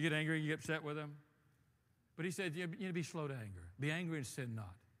 You get angry, you get upset with them? But he said, you need to be slow to anger. Be angry and sin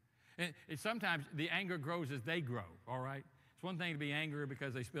not. And sometimes the anger grows as they grow, all right? It's one thing to be angry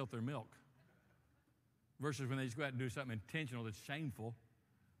because they spilt their milk versus when they just go out and do something intentional that's shameful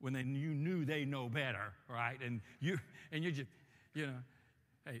when you knew they know better, right? And you just,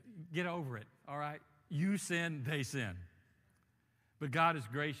 hey, get over it, all right? You sin, they sin. But God is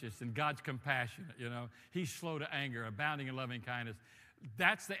gracious and God's compassionate, He's slow to anger, abounding in loving kindness.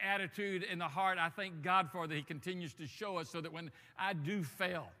 That's the attitude in the heart I thank God for that He continues to show us so that when I do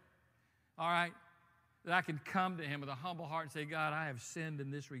fail, all right, that I can come to Him with a humble heart and say, God, I have sinned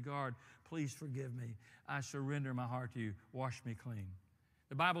in this regard. Please forgive me. I surrender my heart to you. Wash me clean.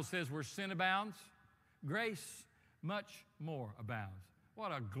 The Bible says where sin abounds, grace much more abounds.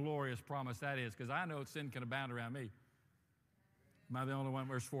 What a glorious promise that is, because I know sin can abound around me. Am I the only one?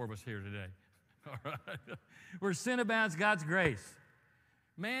 There's 4 of us here today. All right. Where sin abounds, God's grace.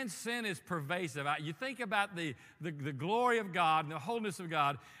 Man's sin is pervasive. You think about the glory of God and the wholeness of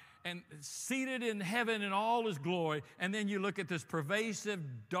God, and seated in heaven in all His glory, and then you look at this pervasive,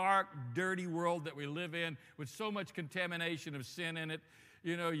 dark, dirty world that we live in with so much contamination of sin in it.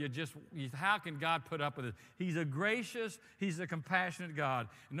 How can God put up with it? He's a gracious, He's a compassionate God.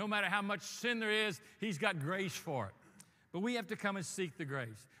 And no matter how much sin there is, He's got grace for it. But we have to come and seek the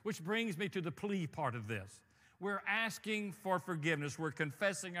grace, which brings me to the plea part of this. We're asking for forgiveness. We're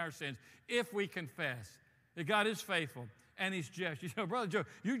confessing our sins. If we confess that God is faithful and He's just. You know, Brother Joe,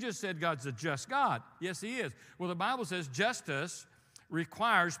 you just said God's a just God. Yes, He is. Well, the Bible says justice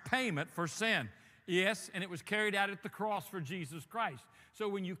requires payment for sin. Yes, and it was carried out at the cross for Jesus Christ. So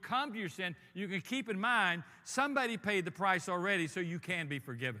when you come to your sin, you can keep in mind somebody paid the price already so you can be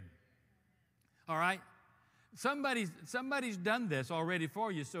forgiven. All right? Somebody's done this already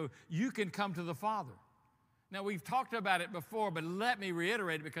for you so you can come to the Father. Now, we've talked about it before, but let me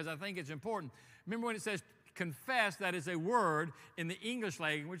reiterate it because I think it's important. Remember when it says confess, that is a word in the English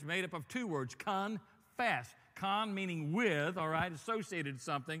language made up of two words, confess. Con meaning with, all right, associated with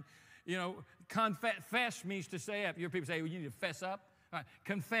something. You know, confess means to say up. You hear people say, well, you need to fess up. All right,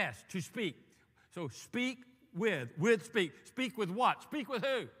 confess, to speak. So speak with speak. Speak with what? Speak with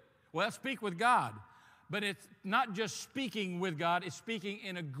who? Well, speak with God. But it's not just speaking with God, it's speaking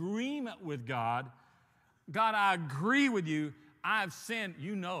in agreement with God. God, I agree with you. I've sinned.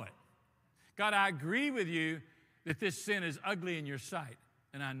 You know it. God, I agree with you that this sin is ugly in your sight,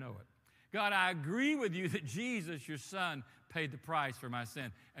 and I know it. God, I agree with you that Jesus, your Son, paid the price for my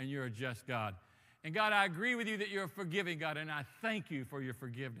sin, and you're a just God. And God, I agree with you that you're a forgiving God, and I thank you for your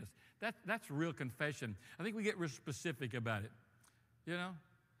forgiveness. That's real confession. I think we get real specific about it. You know?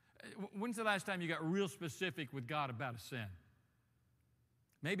 When's the last time you got real specific with God about a sin?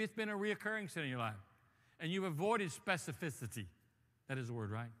 Maybe it's been a reoccurring sin in your life. And you've avoided specificity. That is the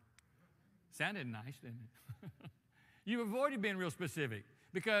word, right? Sounded nice, didn't it? You've avoided being real specific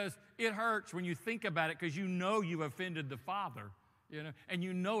because it hurts when you think about it because you know you've offended the Father, you know, and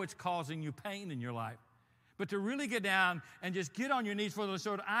you know it's causing you pain in your life. But to really get down and just get on your knees for the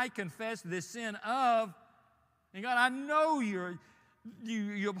Lord, I confess this sin of, and God, I know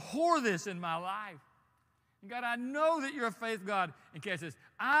you abhor this in my life. And God, I know that you're a faithful God. And catch this,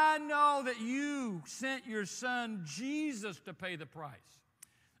 I know that you sent your Son Jesus to pay the price.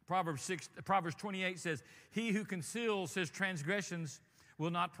 Proverbs 28 says, he who conceals his transgressions will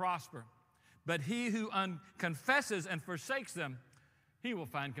not prosper, but he who confesses and forsakes them, he will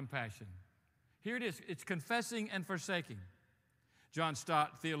find compassion. Here it is. It's confessing and forsaking. John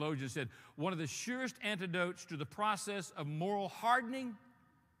Stott, theologian, said, one of the surest antidotes to the process of moral hardening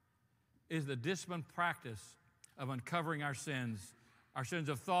is the disciplined practice of uncovering our sins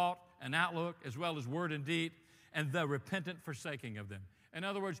of thought and outlook, as well as word and deed, and the repentant forsaking of them. In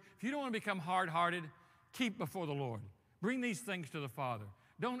other words, if you don't want to become hard-hearted, keep before the Lord. Bring these things to the Father.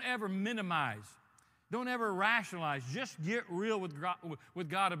 Don't ever minimize. Don't ever rationalize. Just get real with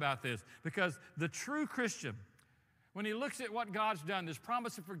God about this. Because the true Christian, when he looks at what God's done, this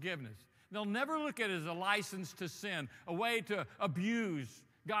promise of forgiveness, they'll never look at it as a license to sin, a way to abuse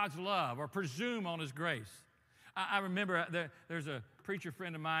God's love or presume on His grace. I remember there's a preacher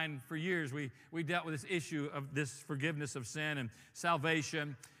friend of mine for years. We dealt with this issue of this forgiveness of sin and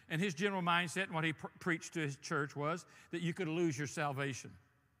salvation. And his general mindset and what he preached to his church was that you could lose your salvation.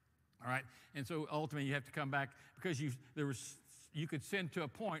 All right? And so ultimately you have to come back because you could sin to a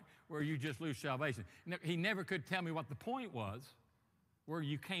point where you just lose salvation. He never could tell me what the point was, where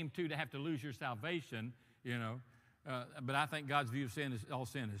you came to have to lose your salvation, you know. But I think God's view of sin is all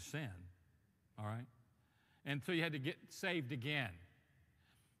sin is sin. All right? And so you had to get saved again.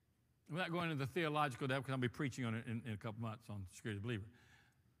 Without going into the theological depth, because I'll be preaching on it in a couple months on Security of the Believer.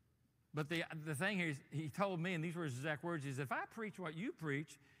 But the thing here is, he told me, and these were his exact words, he said, if I preach what you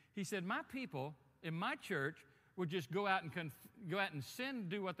preach, he said, my people in my church would just go out and sin,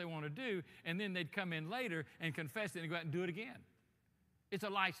 do what they want to do, and then they'd come in later and confess it and go out and do it again. It's a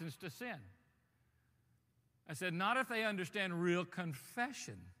license to sin. I said, not if they understand real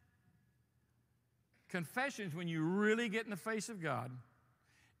confession. Confession is when you really get in the face of God,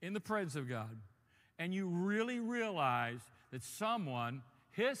 in the presence of God, and you really realize that someone,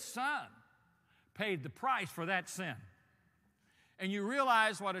 His Son, paid the price for that sin. And you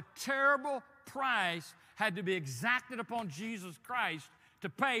realize what a terrible price had to be exacted upon Jesus Christ to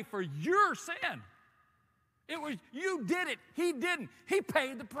pay for your sin. It was, you did it, He didn't. He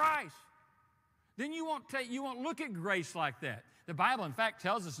paid the price. Then you won't look at grace like that. The Bible, in fact,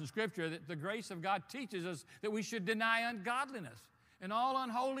 tells us in Scripture that the grace of God teaches us that we should deny ungodliness and all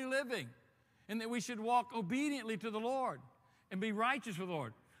unholy living, and that we should walk obediently to the Lord and be righteous with the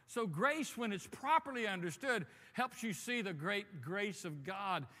Lord. So grace, when it's properly understood, helps you see the great grace of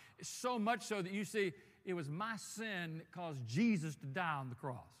God, so much so that you see it was my sin that caused Jesus to die on the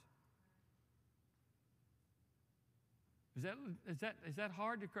cross. Is that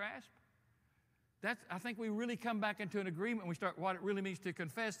hard to grasp? I think we really come back into an agreement when we start what it really means to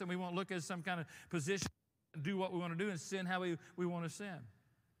confess, and we won't look at some kind of position, do what we want to do, and sin how we want to sin.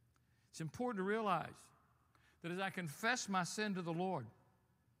 It's important to realize that as I confess my sin to the Lord,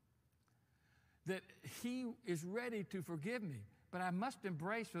 that He is ready to forgive me. But I must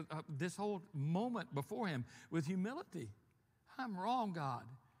embrace this whole moment before Him with humility. I'm wrong, God.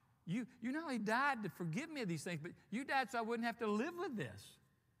 You know He died to forgive me of these things, but you died so I wouldn't have to live with this.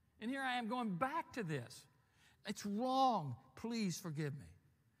 And here I am going back to this. It's wrong. Please forgive me.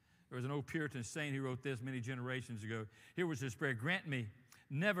 There was an old Puritan saint who wrote this many generations ago. Here was his prayer: grant me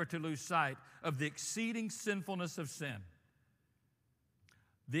never to lose sight of the exceeding sinfulness of sin,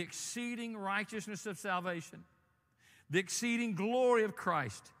 the exceeding righteousness of salvation, the exceeding glory of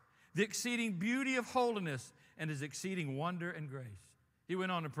Christ, the exceeding beauty of holiness, and His exceeding wonder and grace. He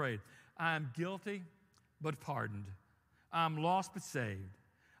went on and prayed, I am guilty but pardoned. I'm lost but saved.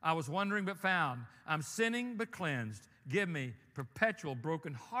 I was wandering but found. I'm sinning but cleansed. Give me perpetual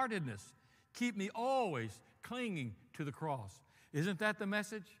brokenheartedness. Keep me always clinging to the cross. Isn't that the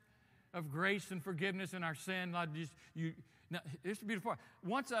message of grace and forgiveness in our sin? Now, here's the beautiful part.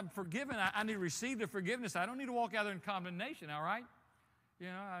 Once I'm forgiven, I need to receive the forgiveness. I don't need to walk out there in condemnation, all right? You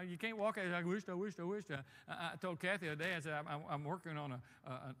know, you can't walk out there, I wish. I told Kathy the other day, I said, I'm working on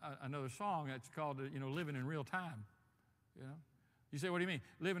another song that's called, Living in Real Time. You know? You say, what do you mean?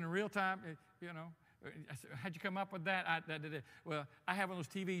 Living in real time? You know? I said, how'd you come up with that? Well, I have one of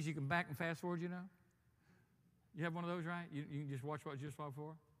those TVs you can back and fast forward, you know? You have one of those, right? You can just watch what you just saw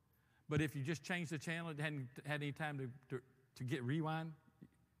before? But if you just change the channel, it hadn't had any time to get rewind,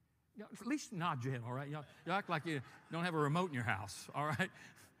 at least nod your head, all right? You act like you don't have a remote in your house, all right?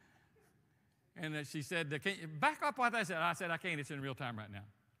 And she said, can you back up what I said? I said, I can't. It's in real time right now.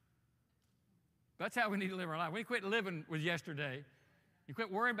 That's how we need to live our life. We quit living with yesterday. You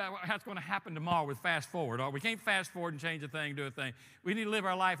quit worrying about what's going to happen tomorrow with fast forward. We can't fast forward and change a thing, do a thing. We need to live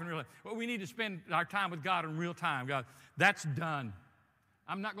our life in real life. Well, we need to spend our time with God in real time. God, that's done.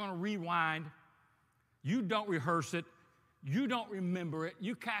 I'm not going to rewind. You don't rehearse it. You don't remember it.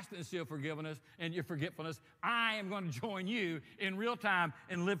 You cast it in seal forgiveness and your forgetfulness. I am going to join you in real time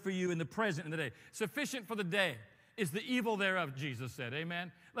and live for you in the present and the day. Sufficient for the day is the evil thereof, Jesus said.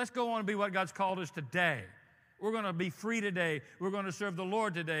 Amen? Let's go on and be what God's called us today. We're going to be free today. We're going to serve the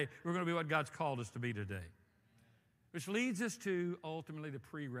Lord today. We're going to be what God's called us to be today. Which leads us to, ultimately, the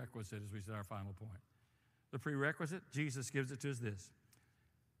prerequisite, as we said, our final point. The prerequisite, Jesus gives it to us this.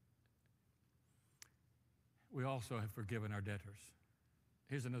 We also have forgiven our debtors.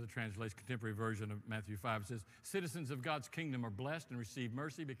 Here's another translation, contemporary version of Matthew 5. It says, citizens of God's kingdom are blessed and receive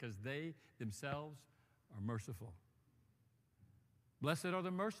mercy because they themselves are merciful. Blessed are the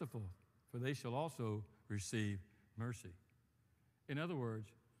merciful, for they shall also receive mercy. In other words,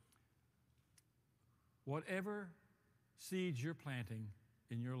 whatever seeds you're planting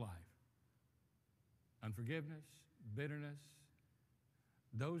in your life, unforgiveness, bitterness,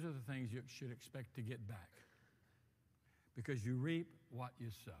 those are the things you should expect to get back. Because you reap what you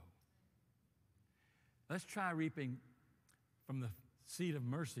sow. Let's try reaping from the seed of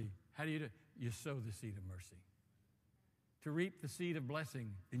mercy. How do you do it? You sow the seed of mercy. To reap the seed of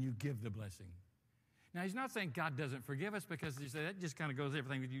blessing, then you give the blessing. Now, he's not saying God doesn't forgive us, because he said that just kind of goes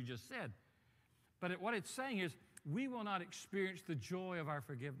everything that you just said. But what it's saying is we will not experience the joy of our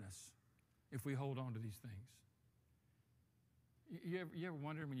forgiveness if we hold on to these things. You ever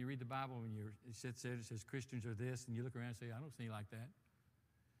wonder when you read the Bible, when it says Christians are this, and you look around and say, I don't see like that.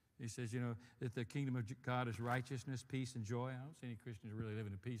 He says, that the kingdom of God is righteousness, peace, and joy. I don't see any Christians really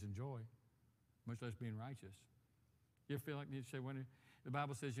living in peace and joy, much less being righteous. You ever feel like you say, when the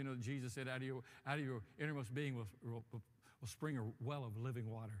Bible says, Jesus said, out of your innermost being will spring a well of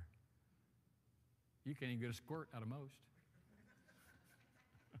living water. You can't even get a squirt out of most.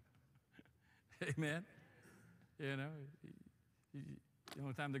 Amen? The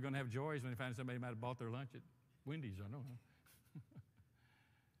only time they're going to have joy is when they find somebody might have bought their lunch at Wendy's. I don't know.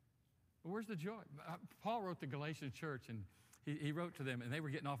 Well, where's the joy? Paul wrote the Galatian church, and he wrote to them, and they were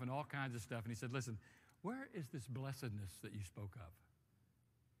getting off in all kinds of stuff. And he said, listen, where is this blessedness that you spoke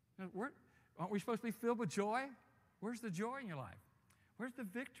of? Aren't we supposed to be filled with joy? Where's the joy in your life? Where's the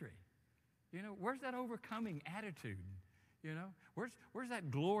victory? Where's that overcoming attitude? Where's that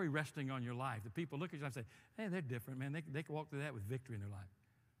glory resting on your life? The people look at you and say, hey, they're different, man. They can walk through that with victory in their life.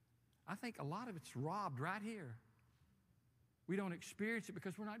 I think a lot of it's robbed right here. We don't experience it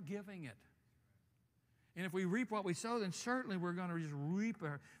because we're not giving it. And if we reap what we sow, then certainly we're going to just reap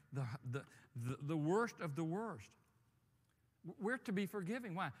the worst of the worst. We're to be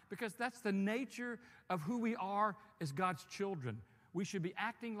forgiving. Why? Because that's the nature of who we are as God's children. We should be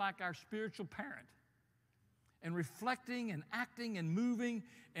acting like our spiritual parent, and reflecting and acting and moving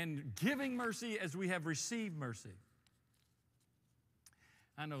and giving mercy as we have received mercy.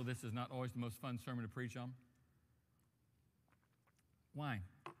 I know this is not always the most fun sermon to preach on, Why?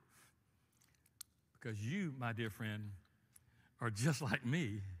 Because you, my dear friend, are just like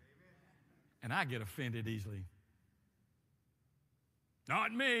me, and I get offended easily.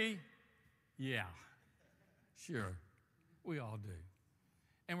 Not me. Yeah, sure, we all do.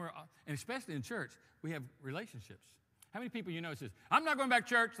 And especially in church, we have relationships. How many people you know says, I'm not going back to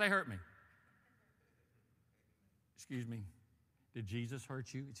church, they hurt me? Excuse me, did Jesus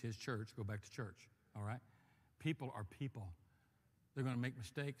hurt you? It's his church, go back to church, all right? People are people. They're going to make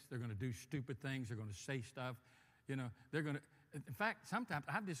mistakes. They're going to do stupid things. They're going to say stuff. You know, they're going to, in fact, sometimes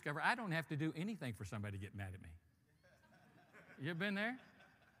I've discovered I don't have to do anything for somebody to get mad at me. You ever been there?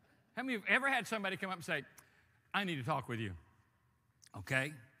 How many of you have ever had somebody come up and say, I need to talk with you?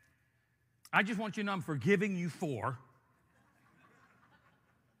 Okay? I just want you to know I'm forgiving you for.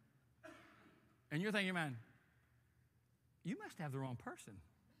 And you're thinking, man, you must have the wrong person.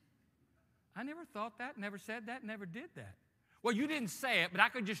 I never thought that, never said that, never did that. Well, you didn't say it, but I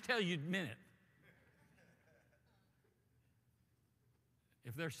could just tell you meant it.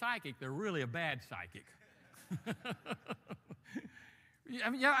 If they're psychic, they're really a bad psychic.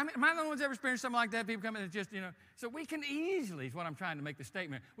 Am I the only one's ever experienced something like that? People come in and just, you know. So we can easily, is what I'm trying to make the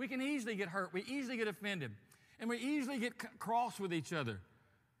statement, we can easily get hurt. We easily get offended. And we easily get cross with each other.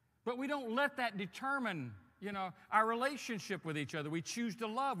 But we don't let that determine, you know, our relationship with each other. We choose to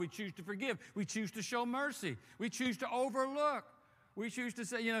love. We choose to forgive. We choose to show mercy. We choose to overlook. We choose to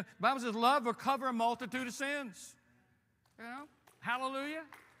say, you know, the Bible says love will cover a multitude of sins. You know, hallelujah.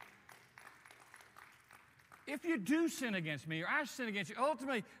 If you do sin against me or I sin against you,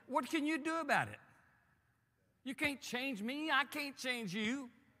 ultimately, what can you do about it? You can't change me. I can't change you.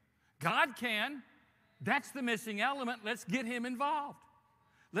 God can. That's the missing element. Let's get him involved.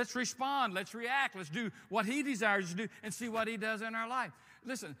 Let's respond. Let's react. Let's do what he desires to do and see what he does in our life.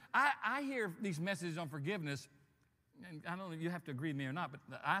 Listen, I hear these messages on forgiveness, and I don't know if you have to agree with me or not,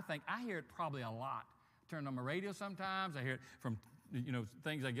 but I think I hear it probably a lot. I turn on my radio sometimes. I hear it from, you know,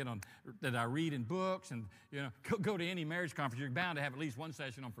 things I get on that I read in books, and, you know, go to any marriage conference. You're bound to have at least one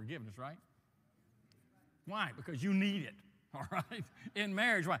session on forgiveness, right? Why? Because you need it, all right? In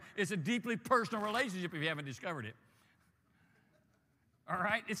marriage, why? It's a deeply personal relationship if you haven't discovered it. All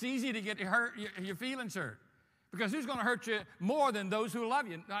right? It's easy to get your feelings hurt. Because who's going to hurt you more than those who love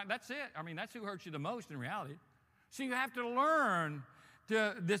you? That's it. I mean, that's who hurts you the most in reality. So you have to learn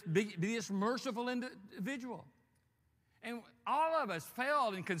to be this merciful individual. And all of us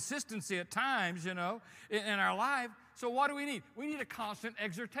failed in consistency at times, you know, in our life. So what do we need? We need a constant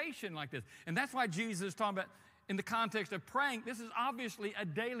exhortation like this. And that's why Jesus is talking about, in the context of praying, this is obviously a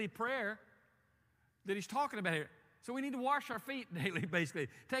daily prayer that he's talking about here. So we need to wash our feet daily, basically.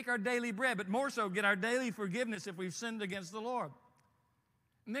 Take our daily bread, but more so get our daily forgiveness if we've sinned against the Lord.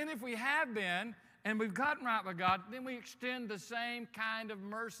 And then if we have been, and we've gotten right with God, then we extend the same kind of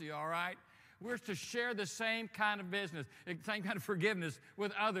mercy, all right? We're to share the same kind of business, the same kind of forgiveness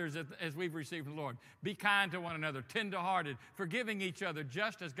with others as we've received from the Lord. Be kind to one another, tender-hearted, forgiving each other,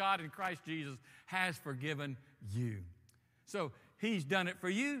 just as God in Christ Jesus has forgiven you. So he's done it for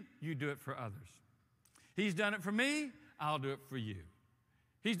you, you do it for others. He's done it for me, I'll do it for you.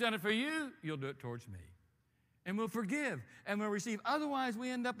 He's done it for you, you'll do it towards me. And we'll forgive, and we'll receive. Otherwise, we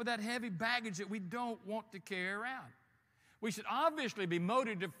end up with that heavy baggage that we don't want to carry around. We should obviously be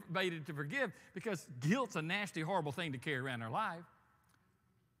motivated to forgive, because guilt's a nasty, horrible thing to carry around in our life.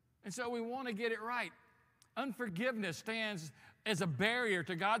 And so we want to get it right. Unforgiveness stands as a barrier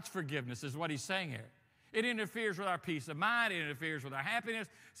to God's forgiveness, is what he's saying here. It interferes with our peace of mind. It interferes with our happiness,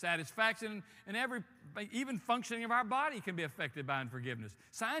 satisfaction, and even functioning of our body can be affected by unforgiveness.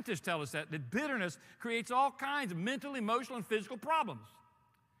 Scientists tell us that bitterness creates all kinds of mental, emotional, and physical problems.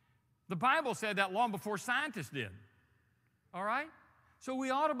 The Bible said that long before scientists did. All right? So we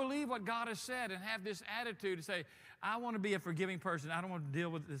ought to believe what God has said and have this attitude to say, I want to be a forgiving person. I don't want to deal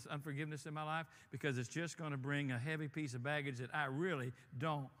with this unforgiveness in my life, because it's just going to bring a heavy piece of baggage that I really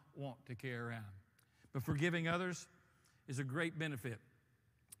don't want to carry around. But forgiving others is a great benefit,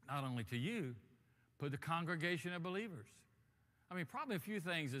 not only to you, but the congregation of believers. I mean, probably a few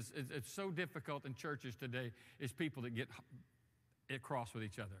things it's so difficult in churches today is people that get cross with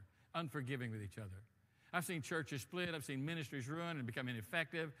each other, unforgiving with each other. I've seen churches split. I've seen ministries ruin and become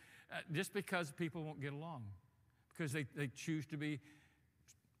ineffective just because people won't get along, because they choose to be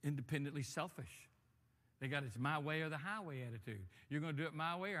independently selfish. They got it's my way or the highway attitude. You're going to do it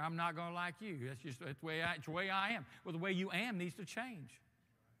my way, or I'm not going to like you. It's the way I am. Well, the way you am needs to change.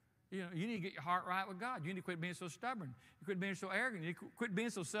 You know, you need to get your heart right with God. You need to quit being so stubborn. You quit being so arrogant. You quit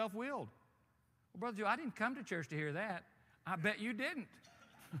being so self-willed. Well, Brother Joe, I didn't come to church to hear that. I bet you didn't.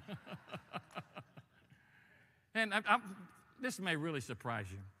 And this may really surprise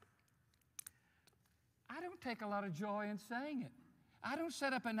you. I don't take a lot of joy in saying it. I don't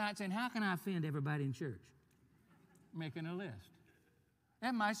sit up at night saying, how can I offend everybody in church? Making a list.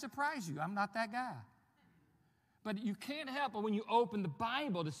 That might surprise you. I'm not that guy. But you can't help it when you open the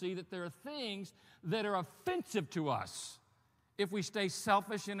Bible to see that there are things that are offensive to us if we stay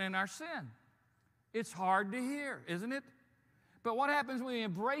selfish and in our sin. It's hard to hear, isn't it? But what happens when we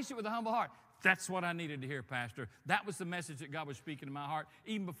embrace it with a humble heart? That's what I needed to hear, Pastor. That was the message that God was speaking to my heart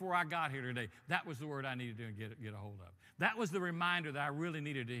even before I got here today. That was the word I needed to get a hold of. That was the reminder that I really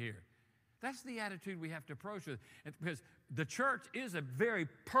needed to hear. That's the attitude we have to approach with, because the church is a very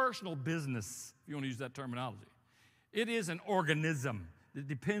personal business, if you want to use that terminology. It is an organism that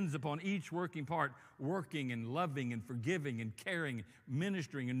depends upon each working part, working and loving and forgiving and caring,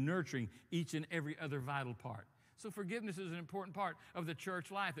 ministering and nurturing each and every other vital part. So forgiveness is an important part of the church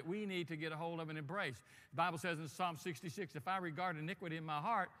life that we need to get a hold of and embrace. The Bible says in Psalm 66, if I regard iniquity in my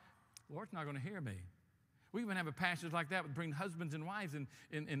heart, the Lord's not going to hear me. We even have a passage like that between husbands and wives in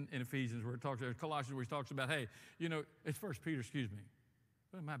Ephesians, where it talks, or Colossians, where he talks about, hey, you know, it's 1 Peter, excuse me.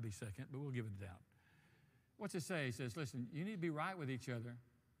 Well, it might be 2nd, but we'll give it a doubt. What's it say? He says, listen, you need to be right with each other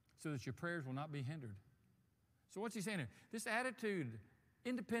so that your prayers will not be hindered. So what's he saying here? This attitude,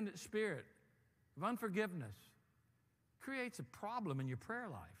 independent spirit of unforgiveness creates a problem in your prayer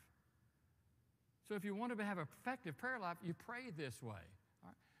life. So if you want to have an effective prayer life, you pray this way. All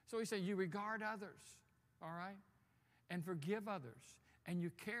right? So he said, you regard others, all right, and forgive others, and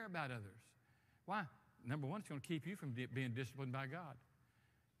you care about others. Why? Number one, it's going to keep you from being disciplined by God.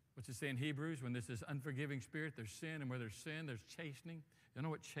 What's it say in Hebrews? When there's this unforgiving spirit, there's sin, and where there's sin, there's chastening. You know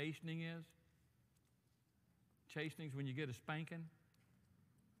what chastening is? Chastening is when you get a spanking.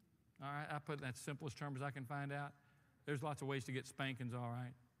 All right, I put it in that simplest terms I can find out. There's lots of ways to get spankings, all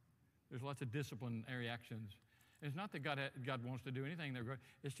right? There's lots of disciplinary actions. And it's not that God wants to do anything.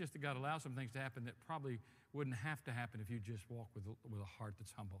 It's just that God allows some things to happen that probably wouldn't have to happen if you just walk with a heart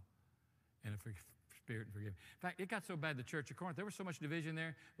that's humble and a spirit and forgiving. In fact, it got so bad in the church of Corinth, there was so much division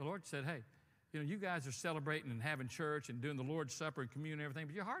there, the Lord said, hey, you know, you guys are celebrating and having church and doing the Lord's Supper and communion and everything,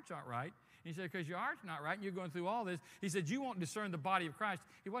 but your hearts aren't right. And he said, because your heart's not right and you're going through all this, he said, you won't discern the body of Christ.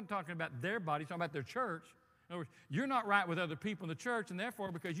 He wasn't talking about their body, he's talking about their church. In other words, you're not right with other people in the church, and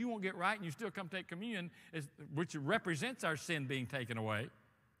therefore, because you won't get right and you still come take communion, which represents our sin being taken away,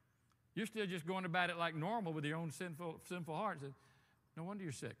 you're still just going about it like normal with your own sinful heart. Said, no wonder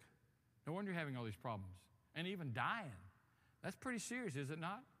you're sick. No wonder you're having all these problems. And even dying. That's pretty serious, is it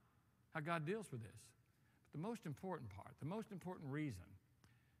not? How God deals with this. But the most important part, the most important reason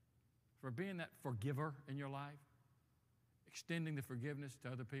for being that forgiver in your life, extending the forgiveness to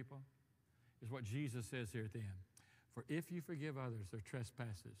other people, is what Jesus says here at the end. For if you forgive others their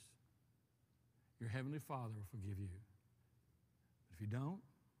trespasses, your heavenly Father will forgive you. But if you don't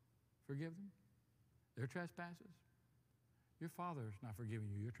forgive them their trespasses, your Father is not forgiving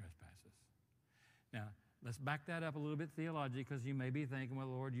you your trespasses. Now, let's back that up a little bit theologically, because you may be thinking, well,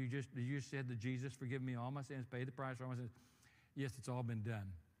 Lord, you just said that Jesus forgive me all my sins, paid the price for all my sins. Yes, it's all been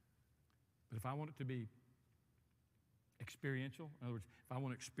done. But if I want it to be experiential, in other words, if I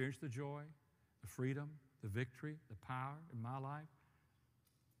want to experience the joy, the freedom, the victory, the power in my life,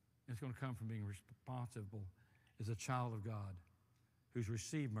 it's going to come from being responsible as a child of God who's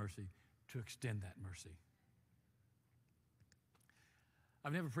received mercy to extend that mercy.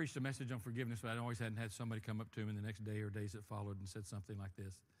 I've never preached a message on forgiveness, but I always hadn't had somebody come up to me in the next day or days that followed and said something like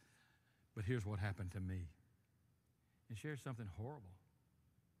this. But here's what happened to me. And shared something horrible.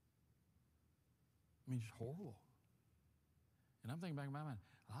 I mean, just horrible. And I'm thinking back in my mind,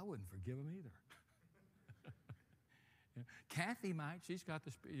 I wouldn't forgive him either. You know, Kathy might. She's got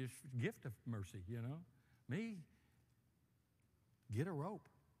this gift of mercy, you know. Me, get a rope.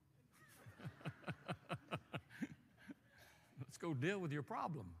 Let's go deal with your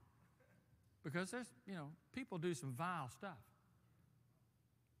problem. Because there's, you know, people do some vile stuff.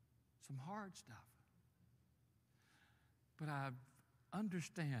 Some hard stuff. But I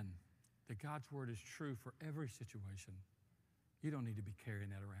understand that God's word is true for every situation. You don't need to be carrying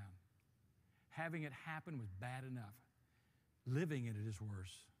that around. Having it happen was bad enough. Living in it is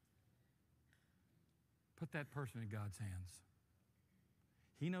worse. Put that person in God's hands.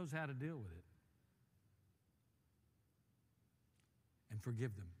 He knows how to deal with it. And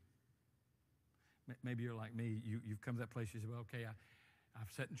forgive them. Maybe you're like me. You've come to that place, you say, well, okay,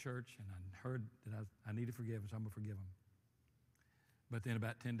 I've sat in church and I heard that I need to forgive them, so I'm going to forgive them. But then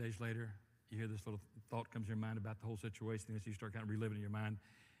about 10 days later, you hear this little thought comes to your mind about the whole situation, and so you start kind of reliving in your mind,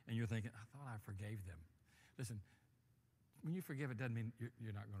 and you're thinking, I thought I forgave them. Listen, when you forgive, it doesn't mean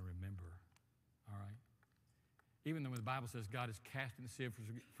you're not going to remember, all right? Even though the Bible says God is casting the sea of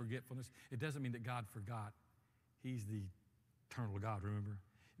forgetfulness, it doesn't mean that God forgot. He's the eternal God, remember?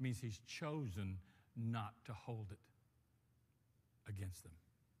 It means he's chosen not to hold it against them.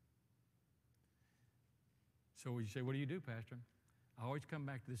 So you say, what do you do, Pastor? I always come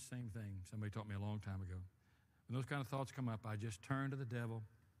back to this same thing. Somebody taught me a long time ago. When those kind of thoughts come up, I just turn to the devil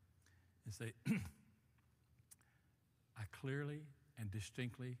and say, I clearly and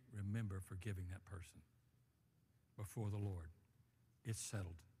distinctly remember forgiving that person before the Lord. It's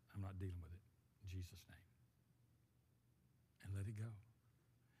settled. I'm not dealing with it. In Jesus' name. And let it go.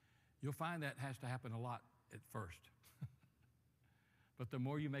 You'll find that has to happen a lot at first. But the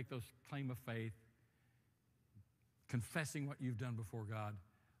more you make those claim of faith, confessing what you've done before God,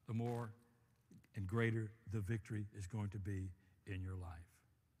 the more and greater the victory is going to be in your life.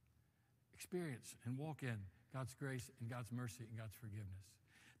 Experience and walk in God's grace and God's mercy and God's forgiveness.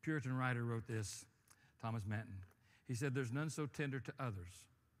 Puritan writer wrote this, Thomas Manton. He said, there's none so tender to others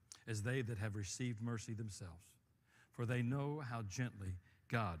as they that have received mercy themselves, for they know how gently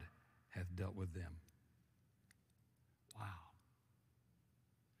God hath dealt with them. Wow.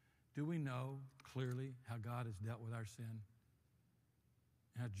 Do we know clearly how God has dealt with our sin?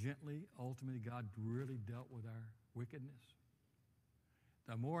 How gently, ultimately, God really dealt with our wickedness?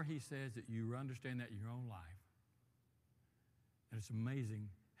 The more he says that you understand that in your own life, and it's amazing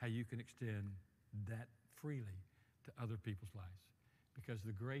how you can extend that freely to other people's lives. Because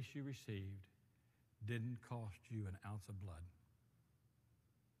the grace you received didn't cost you an ounce of blood,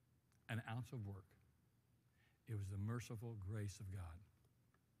 an ounce of work. It was the merciful grace of God.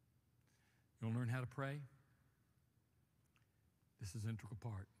 You want to learn how to pray? This is an integral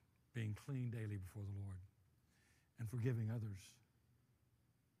part, being clean daily before the Lord and forgiving others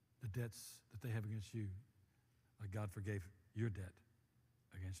the debts that they have against you, like God forgave your debt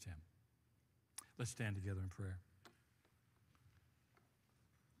against him. Let's stand together in prayer.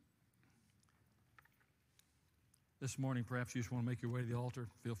 This morning, perhaps you just want to make your way to the altar.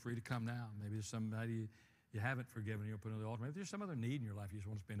 Feel free to come now. Maybe there's somebody you haven't forgiven, you'll put on the altar. Maybe there's some other need in your life you just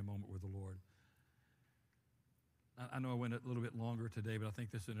want to spend a moment with the Lord. I know I went a little bit longer today, but I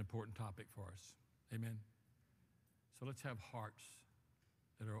think this is an important topic for us. Amen? So let's have hearts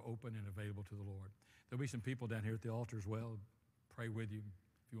that are open and available to the Lord. There'll be some people down here at the altar as well. Pray with you.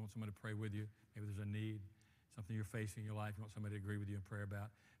 If you want someone to pray with you, maybe there's a need, something you're facing in your life, you want somebody to agree with you and pray about,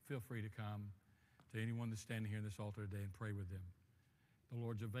 feel free to come to anyone that's standing here in this altar today and pray with them. The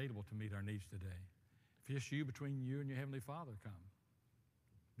Lord's available to meet our needs today. If it's you, between you and your Heavenly Father, come.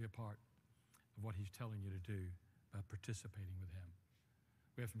 Be a part of what he's telling you to do by participating with him.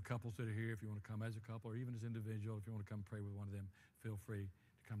 We have some couples that are here. If you want to come as a couple or even as individual, if you want to come pray with one of them, feel free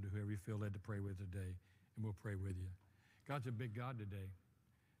to come to whoever you feel led to pray with today, and we'll pray with you. God's a big God today.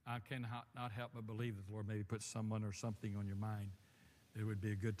 I cannot not help but believe that the Lord maybe put someone or something on your mind that it would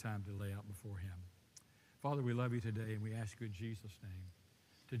be a good time to lay out before him. Father, we love you today, and we ask you in Jesus' name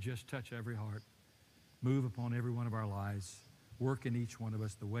to just touch every heart, move upon every one of our lives, work in each one of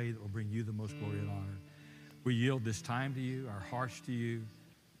us the way that will bring you the most glory and honor. We yield this time to you, our hearts to you.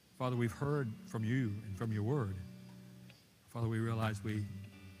 Father, we've heard from you and from your word. Father, we realize we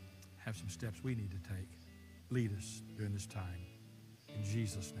have some steps we need to take. Lead us during this time. In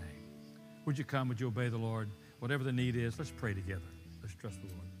Jesus' name. Would you come? Would you obey the Lord? Whatever the need is, let's pray together. Let's trust the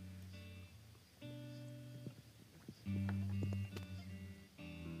Lord.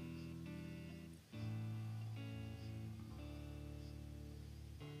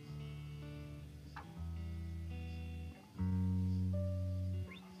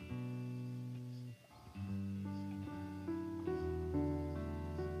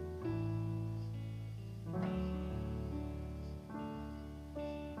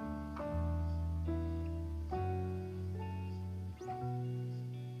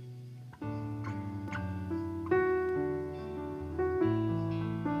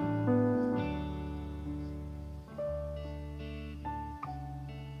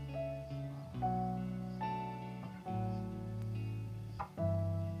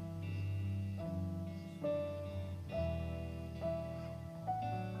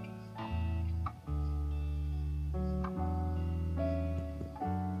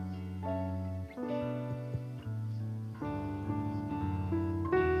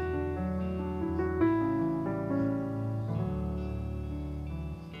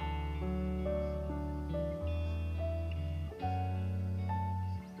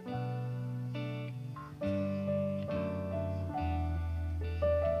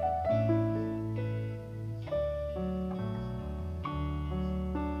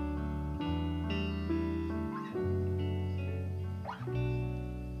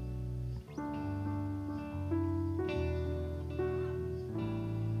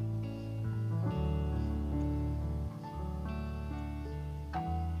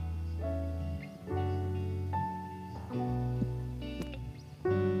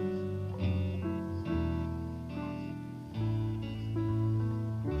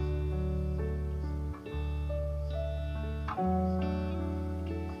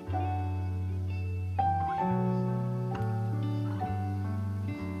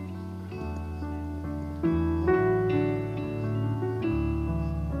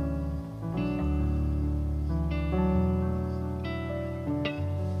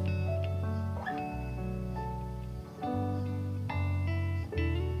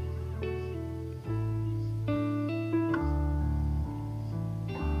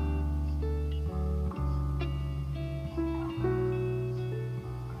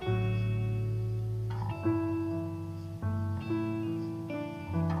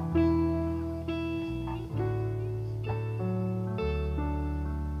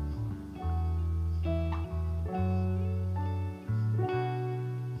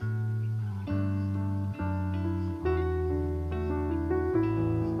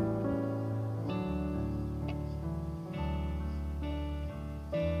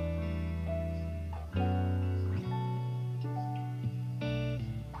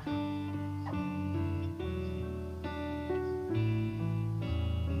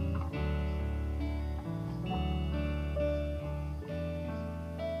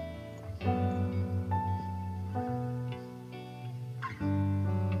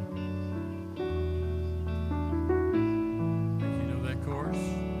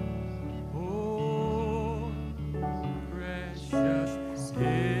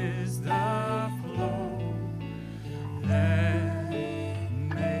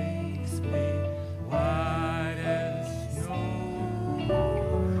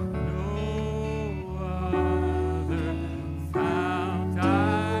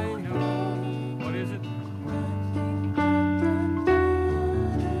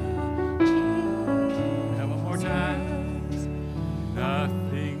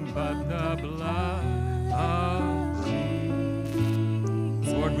 but the blood of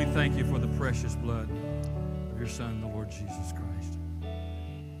Jesus. Lord, we thank you for the precious blood of your Son, the Lord Jesus Christ.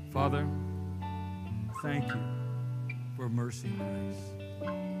 Father, thank you for mercy and grace.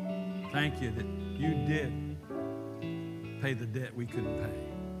 Thank you that you did pay the debt we couldn't pay.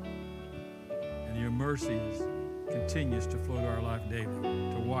 And your mercy continues to flow to our life daily,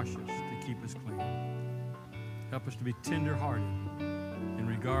 to wash us, to keep us clean. Help us to be tender-hearted in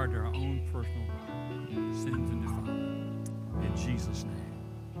regard to our own personal sins and defilements. In Jesus'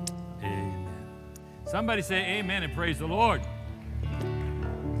 name, amen. Somebody say amen and praise the Lord.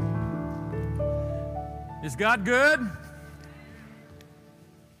 Is God good?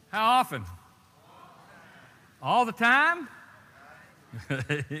 How often? All the time?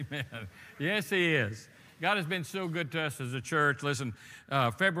 Amen. Yes, He is. God has been so good to us as a church. Listen,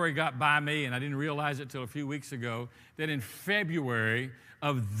 February got by me, and I didn't realize it till a few weeks ago, that in February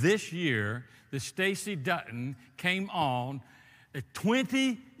of this year, the Stacy Dutton came on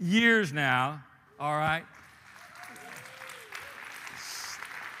 20 years now, all right?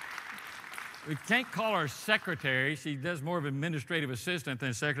 We can't call her secretary. She does more of administrative assistant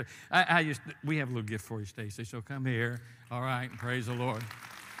than secretary. We have a little gift for you, Stacy, so come here. All right, praise the Lord.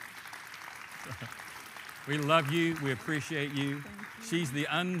 We love you. We appreciate you. She's the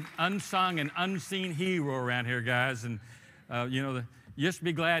unsung and unseen hero around here, guys. And, just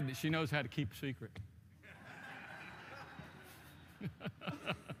be glad that she knows how to keep a secret.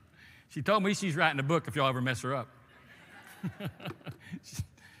 She told me she's writing a book if y'all ever mess her up.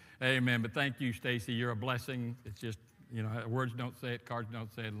 Amen. But thank you, Stacy. You're a blessing. It's just, words don't say it, cards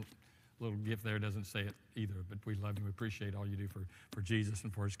don't say it. A little gift there doesn't say it either. But we love you. We appreciate all you do for Jesus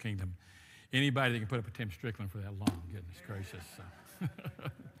and for His kingdom. Anybody that can put up a Tim Strickland for that long, goodness gracious.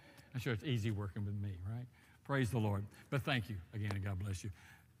 I'm sure it's easy working with me, right? Praise the Lord. But thank you again, and God bless you.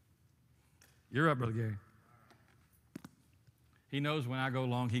 You're up, Brother Gary. He knows when I go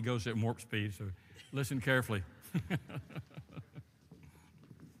long, he goes at warp speed, so listen carefully.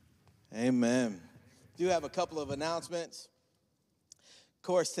 Amen. Do have a couple of announcements. Of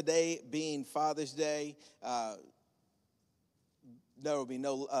course, today being Father's Day, there will be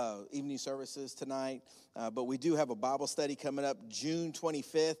no evening services tonight, but we do have a Bible study coming up June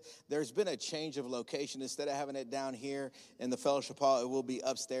 25th. There's been a change of location. Instead of having it down here in the fellowship hall, it will be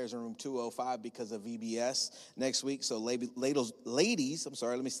upstairs in room 205 because of VBS next week. So ladies,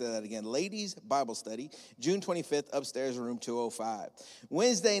 let me say that again. Ladies Bible study, June 25th, upstairs in room 205.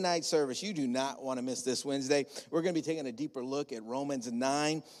 Wednesday night service, you do not want to miss this Wednesday. We're going to be taking a deeper look at Romans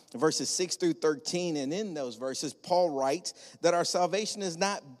 9, verses 6 through 13. And in those verses, Paul writes that our salvation is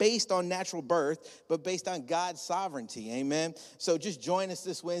not based on natural birth, but based on God's sovereignty. Amen. So just join us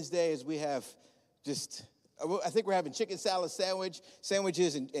this Wednesday as we have I think we're having chicken salad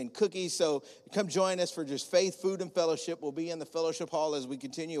sandwiches and cookies. So come join us for just faith, food, and fellowship. We'll be in the fellowship hall as we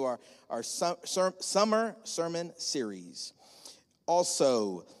continue our summer sermon series.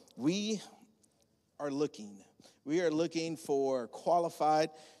 Also, we are looking for qualified,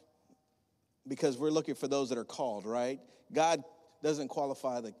 because we're looking for those that are called, right? God doesn't call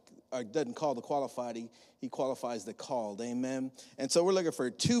the qualified, he qualifies the called, amen? And so we're looking for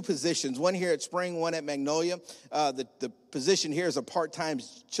two positions, one here at Spring, one at Magnolia. The position here is a part-time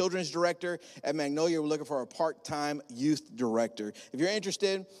children's director. At Magnolia, we're looking for a part-time youth director. If you're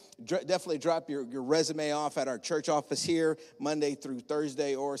interested, definitely drop your resume off at our church office here Monday through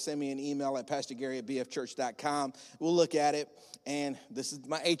Thursday, or send me an email at pastorgary@bfchurch.com. We'll look at it, and this is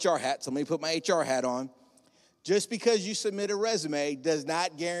my HR hat, so let me put my HR hat on. Just because you submit a resume does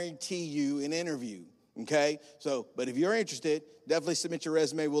not guarantee you an interview, okay? But if you're interested, definitely submit your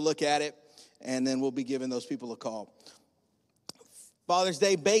resume. We'll look at it, and then we'll be giving those people a call. Father's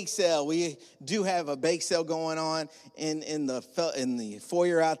Day bake sale. We do have a bake sale going on in the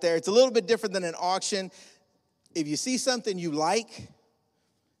foyer out there. It's a little bit different than an auction. If you see something you like,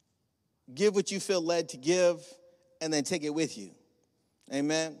 give what you feel led to give, and then take it with you.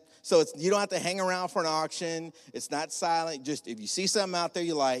 Amen. So you don't have to hang around for an auction. It's not silent. Just if you see something out there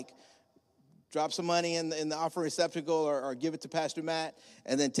you like, drop some money in the offering receptacle or give it to Pastor Matt,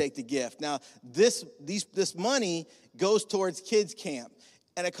 and then take the gift. Now, this money goes towards kids' camp,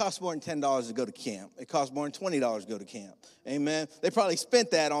 and it costs more than $10 to go to camp. It costs more than $20 to go to camp. Amen. They probably spent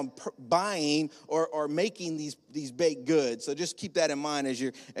that on buying or making these baked goods. So just keep that in mind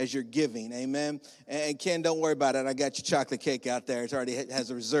as you're giving. Amen. And Ken, don't worry about it. I got your chocolate cake out there. It already has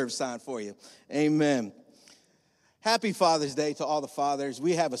a reserve sign for you. Amen. Happy Father's Day to all the fathers.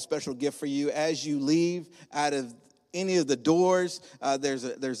 We have a special gift for you as you leave out of any of the doors.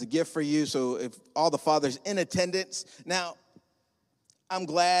 There's a gift for you. So if all the fathers in attendance. Now, I'm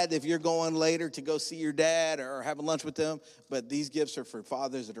glad if you're going later to go see your dad or having lunch with them, but these gifts are for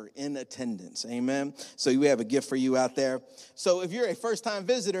fathers that are in attendance. Amen. So we have a gift for you out there. So if you're a first-time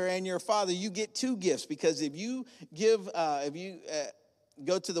visitor and you're a father, you get 2 gifts, because if you give,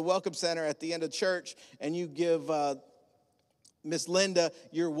 go to the Welcome Center at the end of church and you give Miss Linda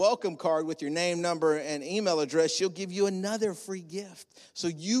your welcome card with your name, number, and email address, she'll give you another free gift. So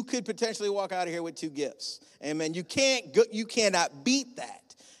you could potentially walk out of here with 2 gifts. Amen. You cannot beat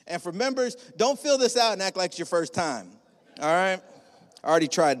that. And for members, don't fill this out and act like it's your first time. All right? I already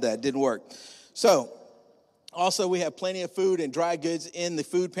tried that. Didn't work. So also, we have plenty of food and dry goods in the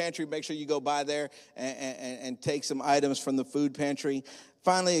food pantry. Make sure you go by there and take some items from the food pantry.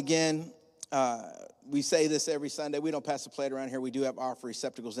 Finally, again, we say this every Sunday. We don't pass the plate around here. We do have offering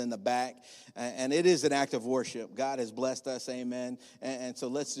receptacles in the back. And it is an act of worship. God has blessed us. Amen. And so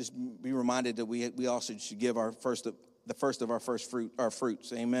let's just be reminded that we also should give the first of our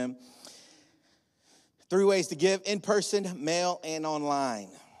fruits. Amen. 3 ways to give: in person, mail, and online.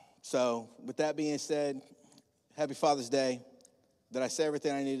 So with that being said, happy Father's Day. Did I say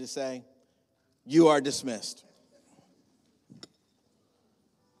everything I needed to say? You are dismissed.